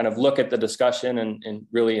 If you kind of look at the discussion and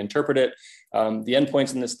really interpret it, the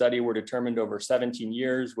endpoints in this study were determined over 17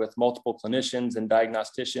 years with multiple clinicians and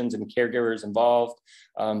diagnosticians and caregivers involved.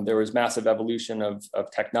 There was massive evolution of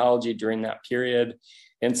technology during that period.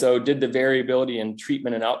 And so did the variability in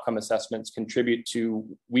treatment and outcome assessments contribute to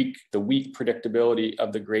the weak predictability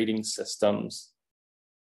of the grading systems?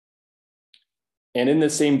 And in the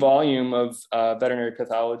same volume of veterinary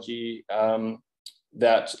pathology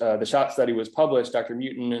that the SHOT study was published, Dr.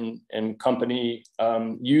 Mutin and company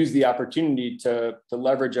used the opportunity to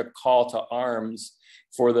leverage a call to arms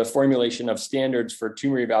for the formulation of standards for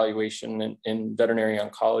tumor evaluation in veterinary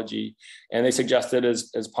oncology. And they suggested,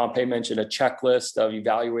 as Pompey mentioned, a checklist of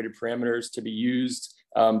evaluated parameters to be used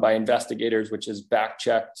by investigators, which is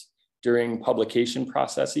back-checked during publication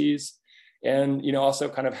processes. And also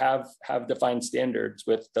kind of have defined standards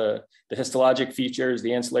with the histologic features,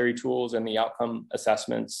 the ancillary tools, and the outcome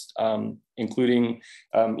assessments, including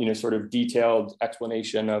sort of detailed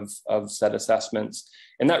explanation of said assessments.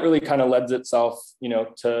 And that really kind of lends itself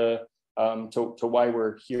to why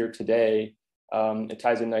we're here today. It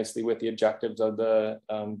ties in nicely with the objectives of the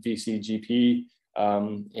VCGP,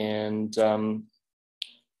 and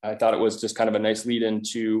I thought it was just kind of a nice lead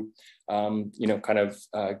into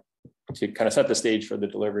to kind of set the stage for the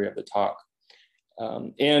delivery of the talk.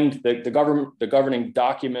 And the governing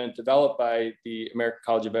document developed by the American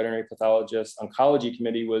College of Veterinary Pathologists Oncology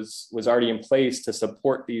Committee was already in place to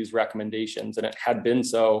support these recommendations, and it had been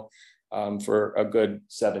so for a good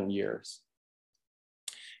 7 years.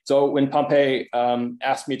 So when Pompey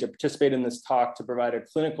asked me to participate in this talk to provide a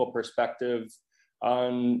clinical perspective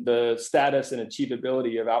on the status and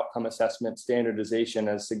achievability of outcome assessment standardization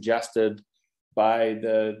as suggested by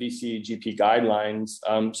the VCGP guidelines.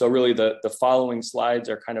 So really the following slides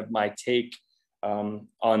are kind of my take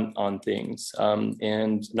on things. And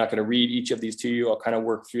I'm not going to read each of these to you. I'll kind of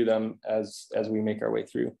work through them as we make our way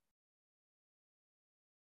through.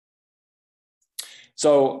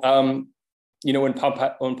 So, when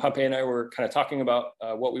Pompey and I were kind of talking about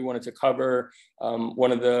what we wanted to cover,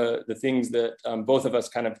 one of the things that both of us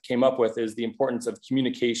kind of came up with is the importance of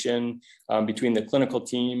communication between the clinical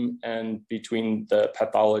team and between the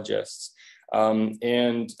pathologists.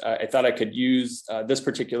 And I thought I could use this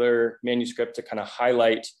particular manuscript to kind of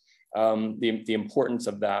highlight the importance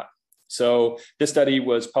of that. So this study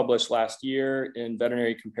was published last year in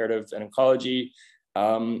Veterinary Comparative and Oncology.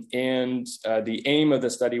 The aim of the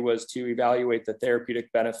study was to evaluate the therapeutic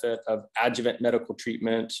benefit of adjuvant medical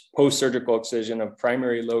treatment, post-surgical excision of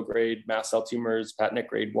primary low-grade mast cell tumors, pathogenic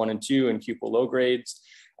grade 1 and 2, and cupal low grades,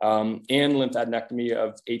 and lymphadenectomy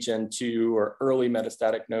of HN2 or early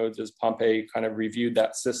metastatic nodes, as Pompey kind of reviewed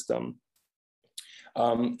that system.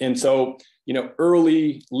 And so,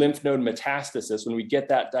 early lymph node metastasis, when we get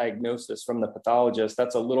that diagnosis from the pathologist,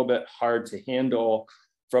 that's a little bit hard to handle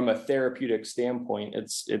from a therapeutic standpoint.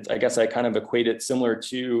 It's I guess I kind of equate it similar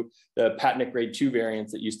to the pathogenic grade 2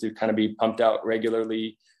 variants that used to kind of be pumped out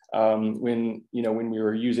regularly when we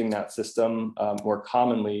were using that system more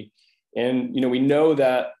commonly. And we know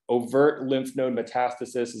that overt lymph node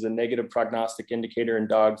metastasis is a negative prognostic indicator in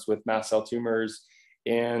dogs with mast cell tumors.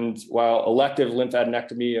 And while elective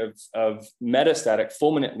lymphadenectomy of metastatic,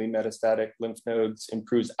 fulminantly metastatic lymph nodes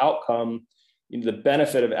improves outcome, the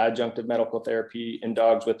benefit of adjunctive medical therapy in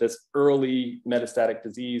dogs with this early metastatic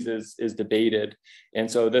disease is debated. And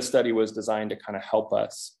so this study was designed to kind of help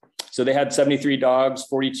us. So they had 73 dogs,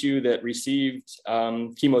 42 that received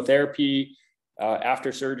chemotherapy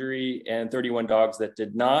after surgery, and 31 dogs that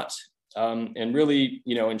did not. And really,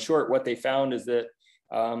 in short, what they found is that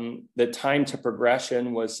the time to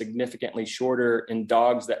progression was significantly shorter in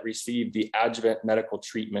dogs that received the adjuvant medical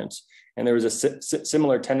treatment. And there was a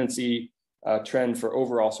similar tendency trend for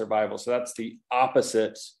overall survival. So that's the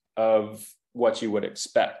opposite of what you would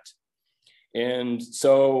expect. And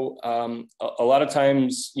so a lot of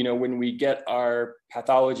times, when we get our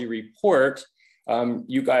pathology report,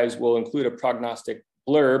 you guys will include a prognostic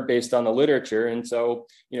blurb based on the literature. And so,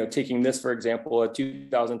 taking this, for example, a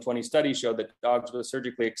 2020 study showed that dogs with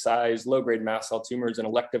surgically excised low-grade mast cell tumors and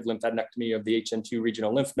elective lymphadenectomy of the HN2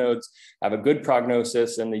 regional lymph nodes have a good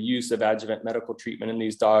prognosis, and the use of adjuvant medical treatment in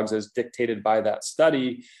these dogs as dictated by that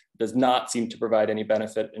study does not seem to provide any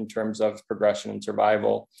benefit in terms of progression and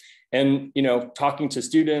survival. And, talking to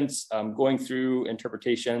students, going through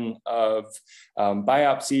interpretation of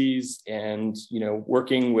biopsies and,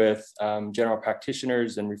 working with general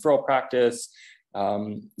practitioners and referral practice,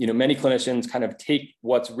 many clinicians kind of take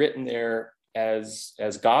what's written there as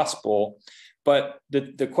gospel. But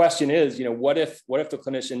the question is, what if the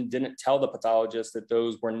clinician didn't tell the pathologist that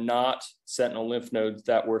those were not sentinel lymph nodes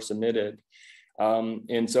that were submitted?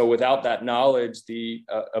 And so without that knowledge, the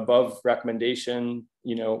above recommendation,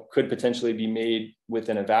 could potentially be made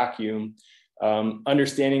within a vacuum.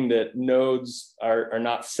 Understanding that nodes are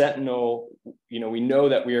not sentinel, we know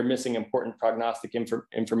that we are missing important prognostic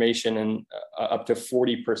information in up to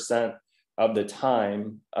 40% of the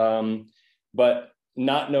time. But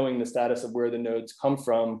not knowing the status of where the nodes come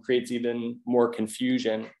from creates even more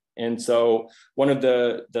confusion. And so one of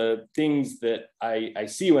the things that I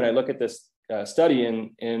see when I look at this study,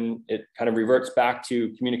 and it kind of reverts back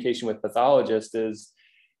to communication with pathologists,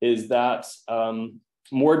 is that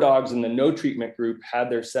more dogs in the no treatment group had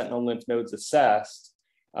their sentinel lymph nodes assessed.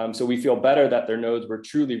 So we feel better that their nodes were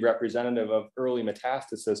truly representative of early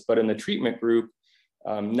metastasis. But in the treatment group,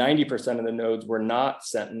 90% of the nodes were not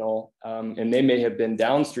sentinel, and they may have been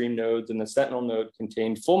downstream nodes, and the sentinel node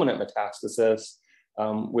contained fulminant metastasis,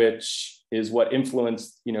 which is what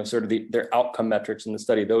influenced, sort of their outcome metrics in the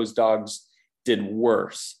study. Those dogs did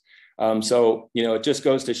worse. So, it just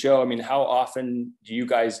goes to show, how often do you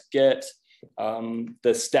guys get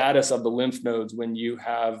the status of the lymph nodes when you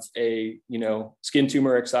have a, skin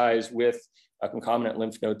tumor excised with a concomitant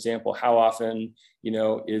lymph node sample? How often,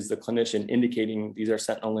 is the clinician indicating these are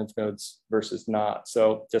sentinel lymph nodes versus not?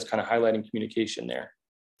 So just kind of highlighting communication there.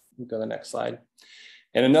 We'll go to the next slide.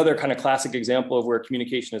 And another kind of classic example of where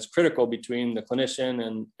communication is critical between the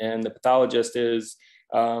clinician and the pathologist is,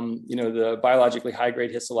 the biologically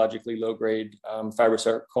high-grade, histologically low-grade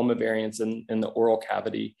fibrosarcoma variants in the oral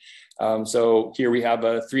cavity. So here we have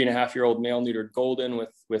a 3.5-year-old male neutered golden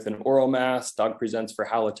with an oral mass. Dog presents for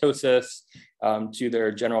halitosis to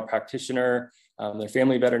their general practitioner, their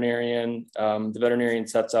family veterinarian. The veterinarian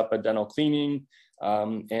sets up a dental cleaning.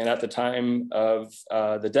 And at the time of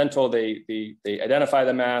the dental, they identify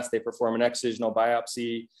the mass, they perform an excisional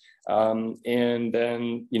biopsy, and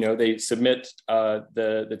then they submit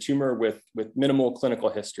the tumor with minimal clinical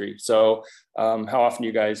history. So how often do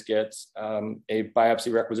you guys get a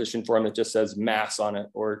biopsy requisition form that just says mass on it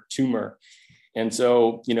or tumor? And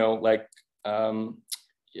so like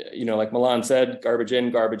Milan said, garbage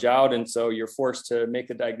in, garbage out. And so you're forced to make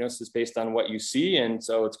a diagnosis based on what you see. And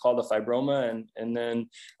so it's called a fibroma, and then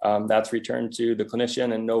that's returned to the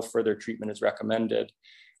clinician, and no further treatment is recommended.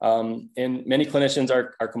 And many clinicians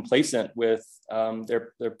are complacent with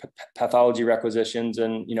their pathology requisitions.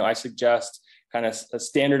 And, I suggest kind of a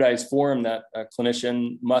standardized form that a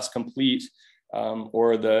clinician must complete,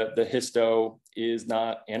 or the histo is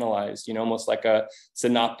not analyzed, almost like a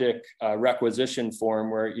synoptic requisition form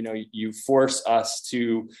where, you force us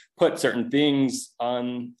to put certain things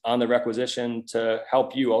on the requisition to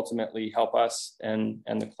help you ultimately help us and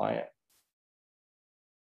the client.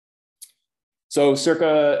 So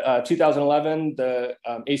circa 2011, the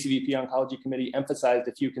ACVP Oncology Committee emphasized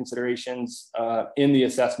a few considerations in the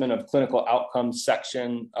assessment of clinical outcomes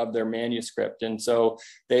section of their manuscript. And so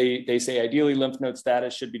they say ideally lymph node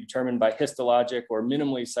status should be determined by histologic or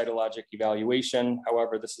minimally cytologic evaluation.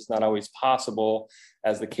 However, this is not always possible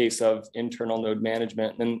as the case of internal node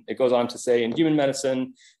management. And it goes on to say, in human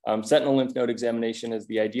medicine, sentinel lymph node examination is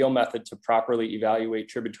the ideal method to properly evaluate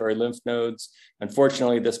tributary lymph nodes.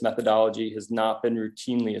 Unfortunately, this methodology has not been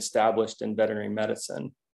routinely established in veterinary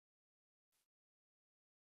medicine.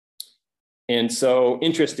 And so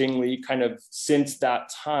interestingly, kind of since that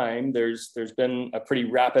time, there's been a pretty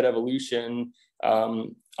rapid evolution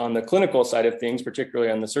on the clinical side of things,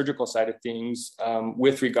 particularly on the surgical side of things,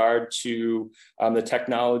 with regard to the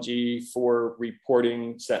technology for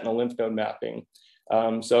reporting sentinel lymph node mapping.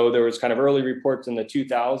 So there was kind of early reports in the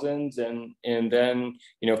 2000s, and then,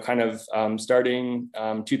 kind of starting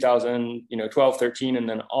 2012, 13, and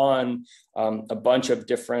then on, a bunch of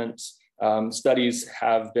different studies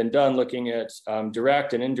have been done looking at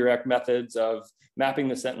direct and indirect methods of mapping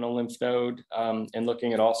the sentinel lymph node, and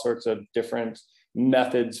looking at all sorts of different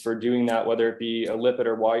methods for doing that, whether it be a lipid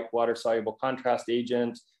or water-soluble contrast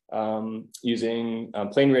agent, using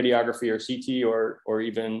plain radiography or CT, or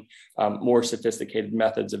even more sophisticated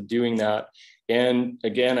methods of doing that. And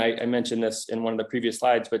again, I mentioned this in one of the previous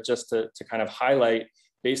slides, but just to kind of highlight,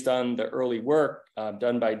 based on the early work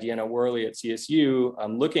done by Deanna Worley at CSU,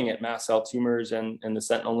 looking at mast cell tumors and the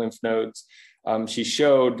sentinel lymph nodes, she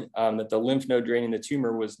showed that the lymph node draining the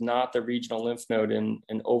tumor was not the regional lymph node in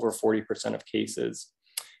over 40% of cases.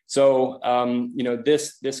 So,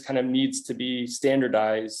 this kind of needs to be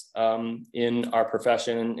standardized in our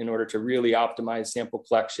profession in order to really optimize sample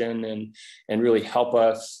collection and really help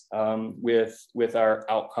us with our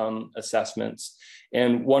outcome assessments.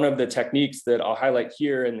 And one of the techniques that I'll highlight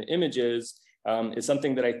here in the images is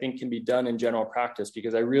something that I think can be done in general practice,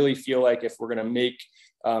 because I really feel like if we're going to make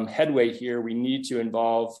headway here, we need to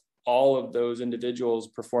involve all of those individuals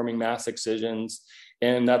performing mass excisions.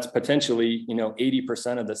 And that's potentially,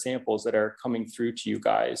 80% of the samples that are coming through to you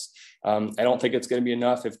guys. I don't think it's going to be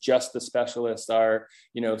enough if just the specialists are,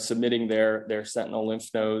 submitting their sentinel lymph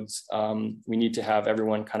nodes. We need to have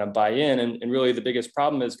everyone kind of buy in. And really the biggest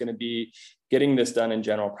problem is going to be getting this done in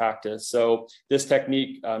general practice. So this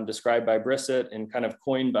technique described by Brissett and kind of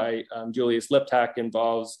coined by Julius Liptak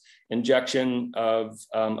involves injection of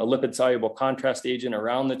a lipid-soluble contrast agent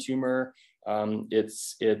around the tumor.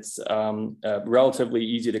 It's relatively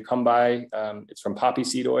easy to come by. It's from poppy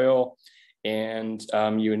seed oil, and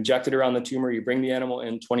you inject it around the tumor. You bring the animal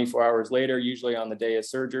in 24 hours later, usually on the day of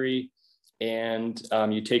surgery, and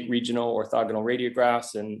you take regional orthogonal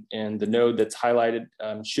radiographs, and the node that's highlighted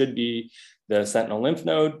should be the sentinel lymph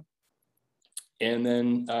node. And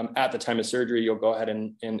then at the time of surgery, you'll go ahead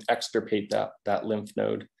and extirpate that lymph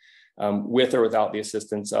node. With or without the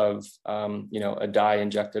assistance of, a dye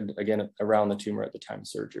injected, again, around the tumor at the time of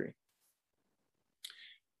surgery.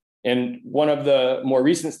 And one of the more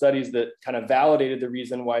recent studies that kind of validated the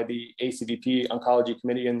reason why the ACVP Oncology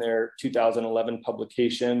Committee in their 2011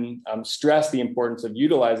 publication stressed the importance of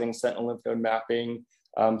utilizing sentinel lymph node mapping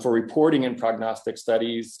for reporting in prognostic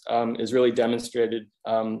studies is really demonstrated,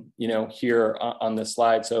 here on this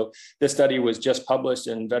slide. So this study was just published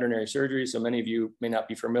in Veterinary Surgery, so many of you may not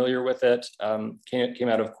be familiar with it. Came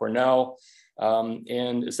out of Cornell,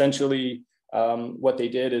 and essentially what they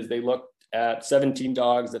did is they looked at 17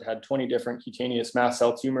 dogs that had 20 different cutaneous mast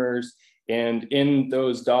cell tumors, and in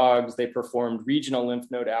those dogs they performed regional lymph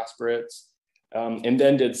node aspirates. And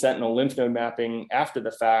then did sentinel lymph node mapping after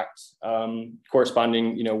the fact,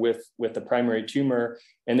 corresponding, with the primary tumor,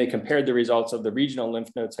 and they compared the results of the regional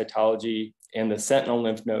lymph node cytology and the sentinel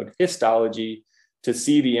lymph node histology to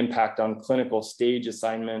see the impact on clinical stage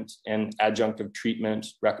assignment and adjunctive treatment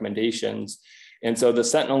recommendations. And so the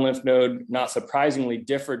sentinel lymph node, not surprisingly,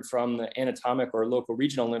 differed from the anatomic or local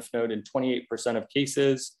regional lymph node in 28% of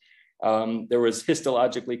cases. There was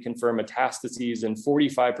histologically confirmed metastases in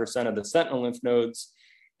 45% of the sentinel lymph nodes,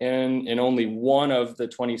 and in only one of the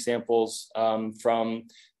 20 samples from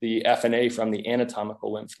the FNA from the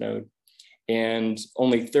anatomical lymph node. And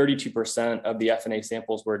only 32% of the FNA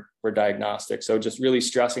samples were diagnostic. So just really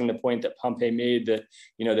stressing the point that Pompey made that,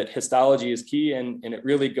 that histology is key, and it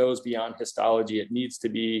really goes beyond histology. It needs to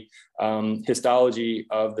be histology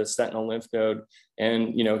of the sentinel lymph node.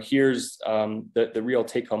 And, here's the real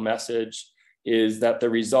take-home message is that the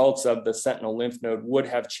results of the sentinel lymph node would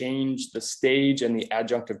have changed the stage and the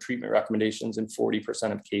adjunctive treatment recommendations in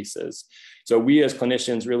 40% of cases. So we as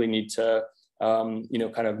clinicians really need to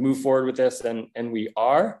kind of move forward with this, and we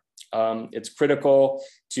are. It's critical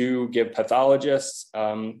to give pathologists,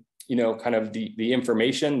 kind of the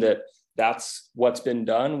information that that's what's been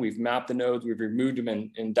done. We've mapped the nodes, we've removed them,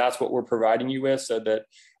 and that's what we're providing you with, so that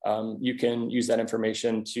you can use that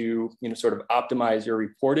information to, sort of optimize your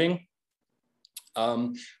reporting.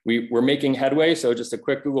 We're making headway. So just a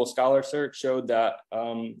quick Google Scholar search showed that,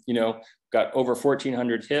 got over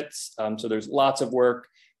 1,400 hits. So there's lots of work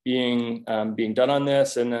being done on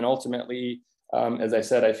this. And then ultimately, as I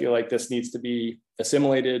said, I feel like this needs to be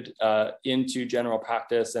assimilated into general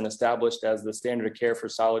practice and established as the standard of care for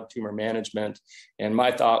solid tumor management. And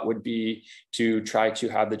my thought would be to try to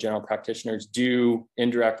have the general practitioners do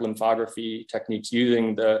indirect lymphography techniques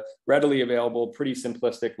using the readily available, pretty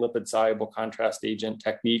simplistic lipid-soluble contrast agent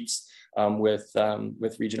techniques with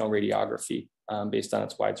regional radiography based on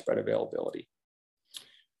its widespread availability.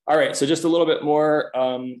 All right, so just a little bit more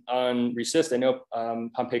on RECIST. I know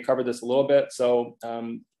Pompey covered this a little bit. So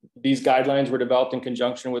these guidelines were developed in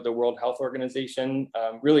conjunction with the World Health Organization,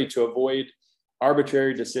 really to avoid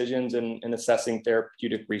arbitrary decisions in assessing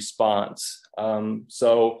therapeutic response.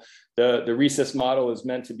 So the RECIST model is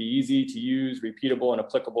meant to be easy to use, repeatable, and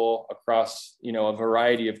applicable across a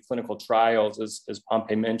variety of clinical trials, as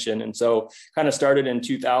Pompey mentioned. And so kind of started in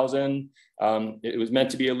 2000. It was meant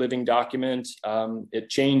to be a living document. It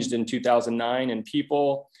changed in 2009 in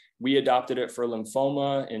people. We adopted it for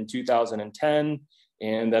lymphoma in 2010,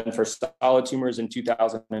 and then for solid tumors in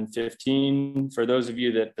 2015. For those of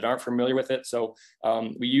you that aren't familiar with it, so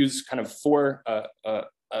we use kind of four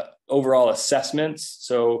overall assessments.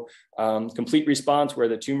 So complete response, where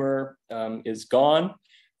the tumor is gone.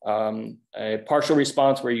 A partial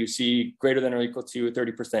response, where you see greater than or equal to a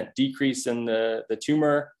 30% decrease in the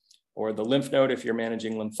tumor or the lymph node if you're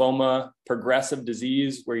managing lymphoma. Progressive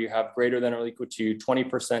disease, where you have greater than or equal to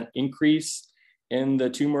 20% increase in the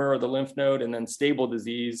tumor or the lymph node. And then stable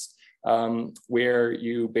disease, where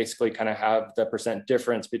you basically kind of have the percent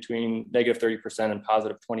difference between negative 30% and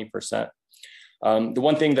positive 20%. The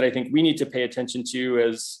one thing that I think we need to pay attention to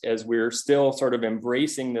as we're still sort of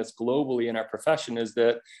embracing this globally in our profession is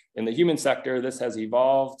that in the human sector, this has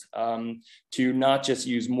evolved to not just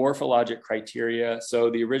use morphologic criteria. So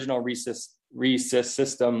the original RECIST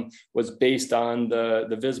system was based on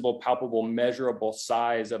the visible, palpable, measurable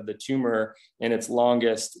size of the tumor in its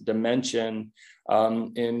longest dimension.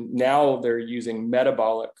 And now they're using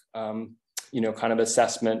metabolic, kind of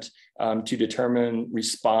assessment to determine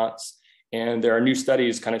response. And there are new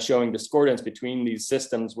studies kind of showing discordance between these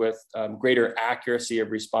systems with greater accuracy of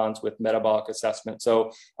response with metabolic assessment.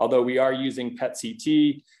 So although we are using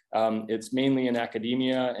PET-CT, it's mainly in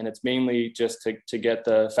academia, and it's mainly just to get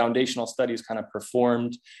the foundational studies kind of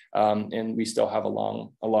performed, and we still have a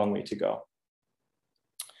long way to go.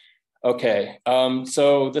 Okay,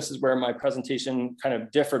 so this is where my presentation kind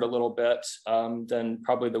of differed a little bit than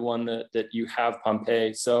probably the one that you have,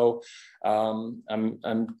 Pompey. So I'm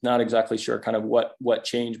not exactly sure kind of what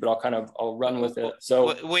changed, but I'll run with it.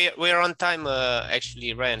 So we're on time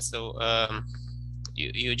actually, Ryan. So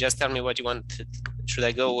you just tell me what you want. Should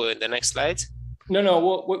I go with the next slide?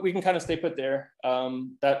 No, we can kind of stay put there.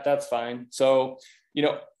 That's fine. So,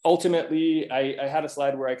 ultimately, I had a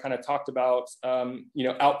slide where I kind of talked about,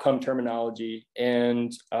 outcome terminology,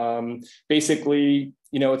 and basically,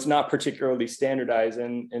 it's not particularly standardized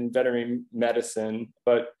in veterinary medicine,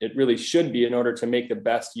 but it really should be in order to make the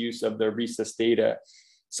best use of the RECIST data.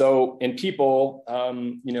 So in people,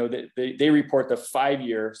 they report the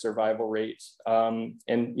 5-year survival rate. And,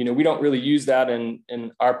 we don't really use that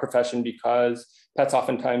in our profession because pets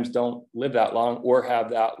oftentimes don't live that long or have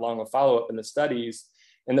that long of follow-up in the studies.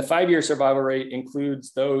 And the 5-year survival rate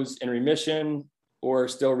includes those in remission or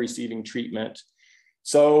still receiving treatment.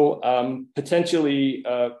 So potentially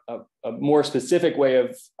a more specific way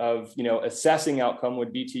of assessing outcome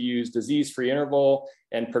would be to use disease-free interval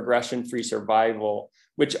and progression-free survival,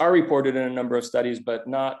 which are reported in a number of studies, but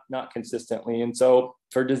not consistently. And so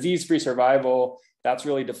for disease-free survival, that's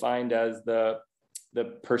really defined as the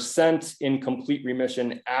percent in complete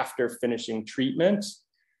remission after finishing treatment.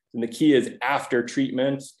 And the key is after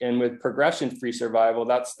treatment. And with progression-free survival,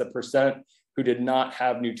 that's the percent who did not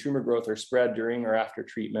have new tumor growth or spread during or after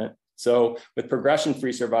treatment. So with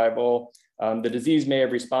progression-free survival, the disease may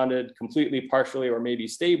have responded completely, partially, or maybe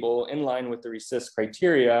stable in line with the RECIST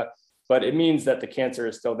criteria, but it means that the cancer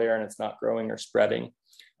is still there and it's not growing or spreading.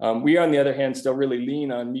 We, on the other hand, still really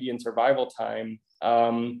lean on median survival time.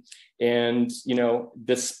 And,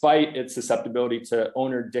 despite its susceptibility to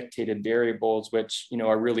owner dictated variables, which,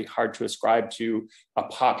 are really hard to ascribe to a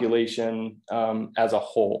population as a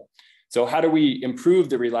whole. So how do we improve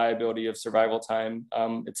the reliability of survival time?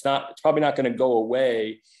 It's probably not going to go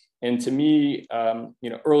away. And to me,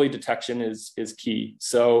 early detection is key.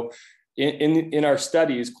 So in our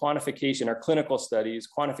studies, quantification, our clinical studies,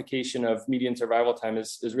 quantification of median survival time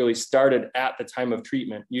is really started at the time of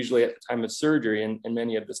treatment, usually at the time of surgery in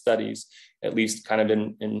many of the studies, at least kind of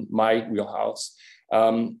in my wheelhouse.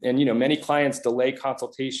 And, many clients delay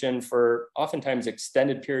consultation for oftentimes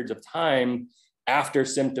extended periods of time after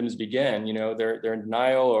symptoms begin. They're in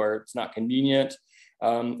denial or it's not convenient.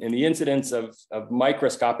 And the incidence of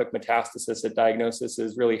microscopic metastasis at diagnosis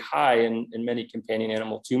is really high in many companion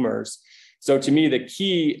animal tumors. So to me, the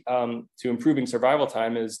key to improving survival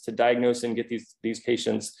time is to diagnose and get these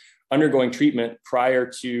patients undergoing treatment prior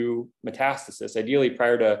to metastasis, ideally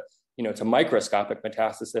prior to microscopic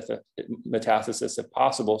metastasis if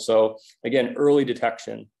possible. So again, early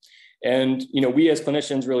detection. And, we as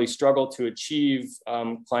clinicians really struggle to achieve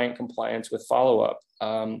client compliance with follow-up,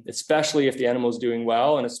 especially if the animal is doing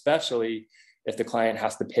well, and especially if the client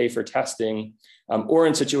has to pay for testing, or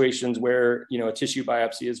in situations where, a tissue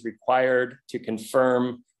biopsy is required to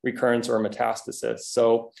confirm recurrence or metastasis.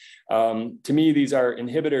 So to me, these are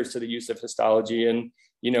inhibitors to the use of histology. And,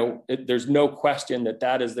 there's no question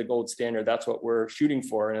that is the gold standard. That's what we're shooting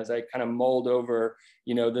for. And as I kind of mulled over,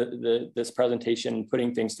 this presentation,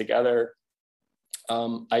 putting things together,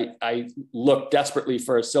 I looked desperately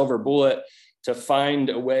for a silver bullet to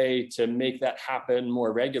find a way to make that happen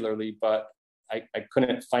more regularly, but I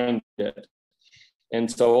couldn't find it. And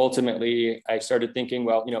so ultimately I started thinking,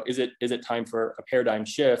 well, is it time for a paradigm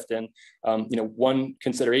shift? And, one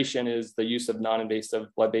consideration is the use of non-invasive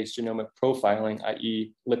blood-based genomic profiling,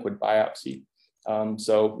 i.e. liquid biopsy.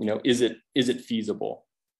 So, is it feasible?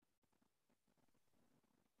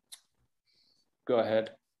 Go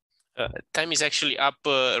ahead. Time is actually up,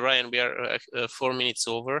 Ryan. We are 4 minutes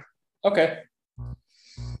over. Okay.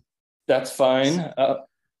 That's fine.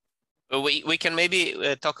 We can maybe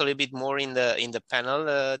talk a little bit more in the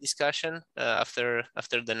panel discussion after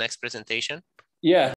the next presentation. Yeah.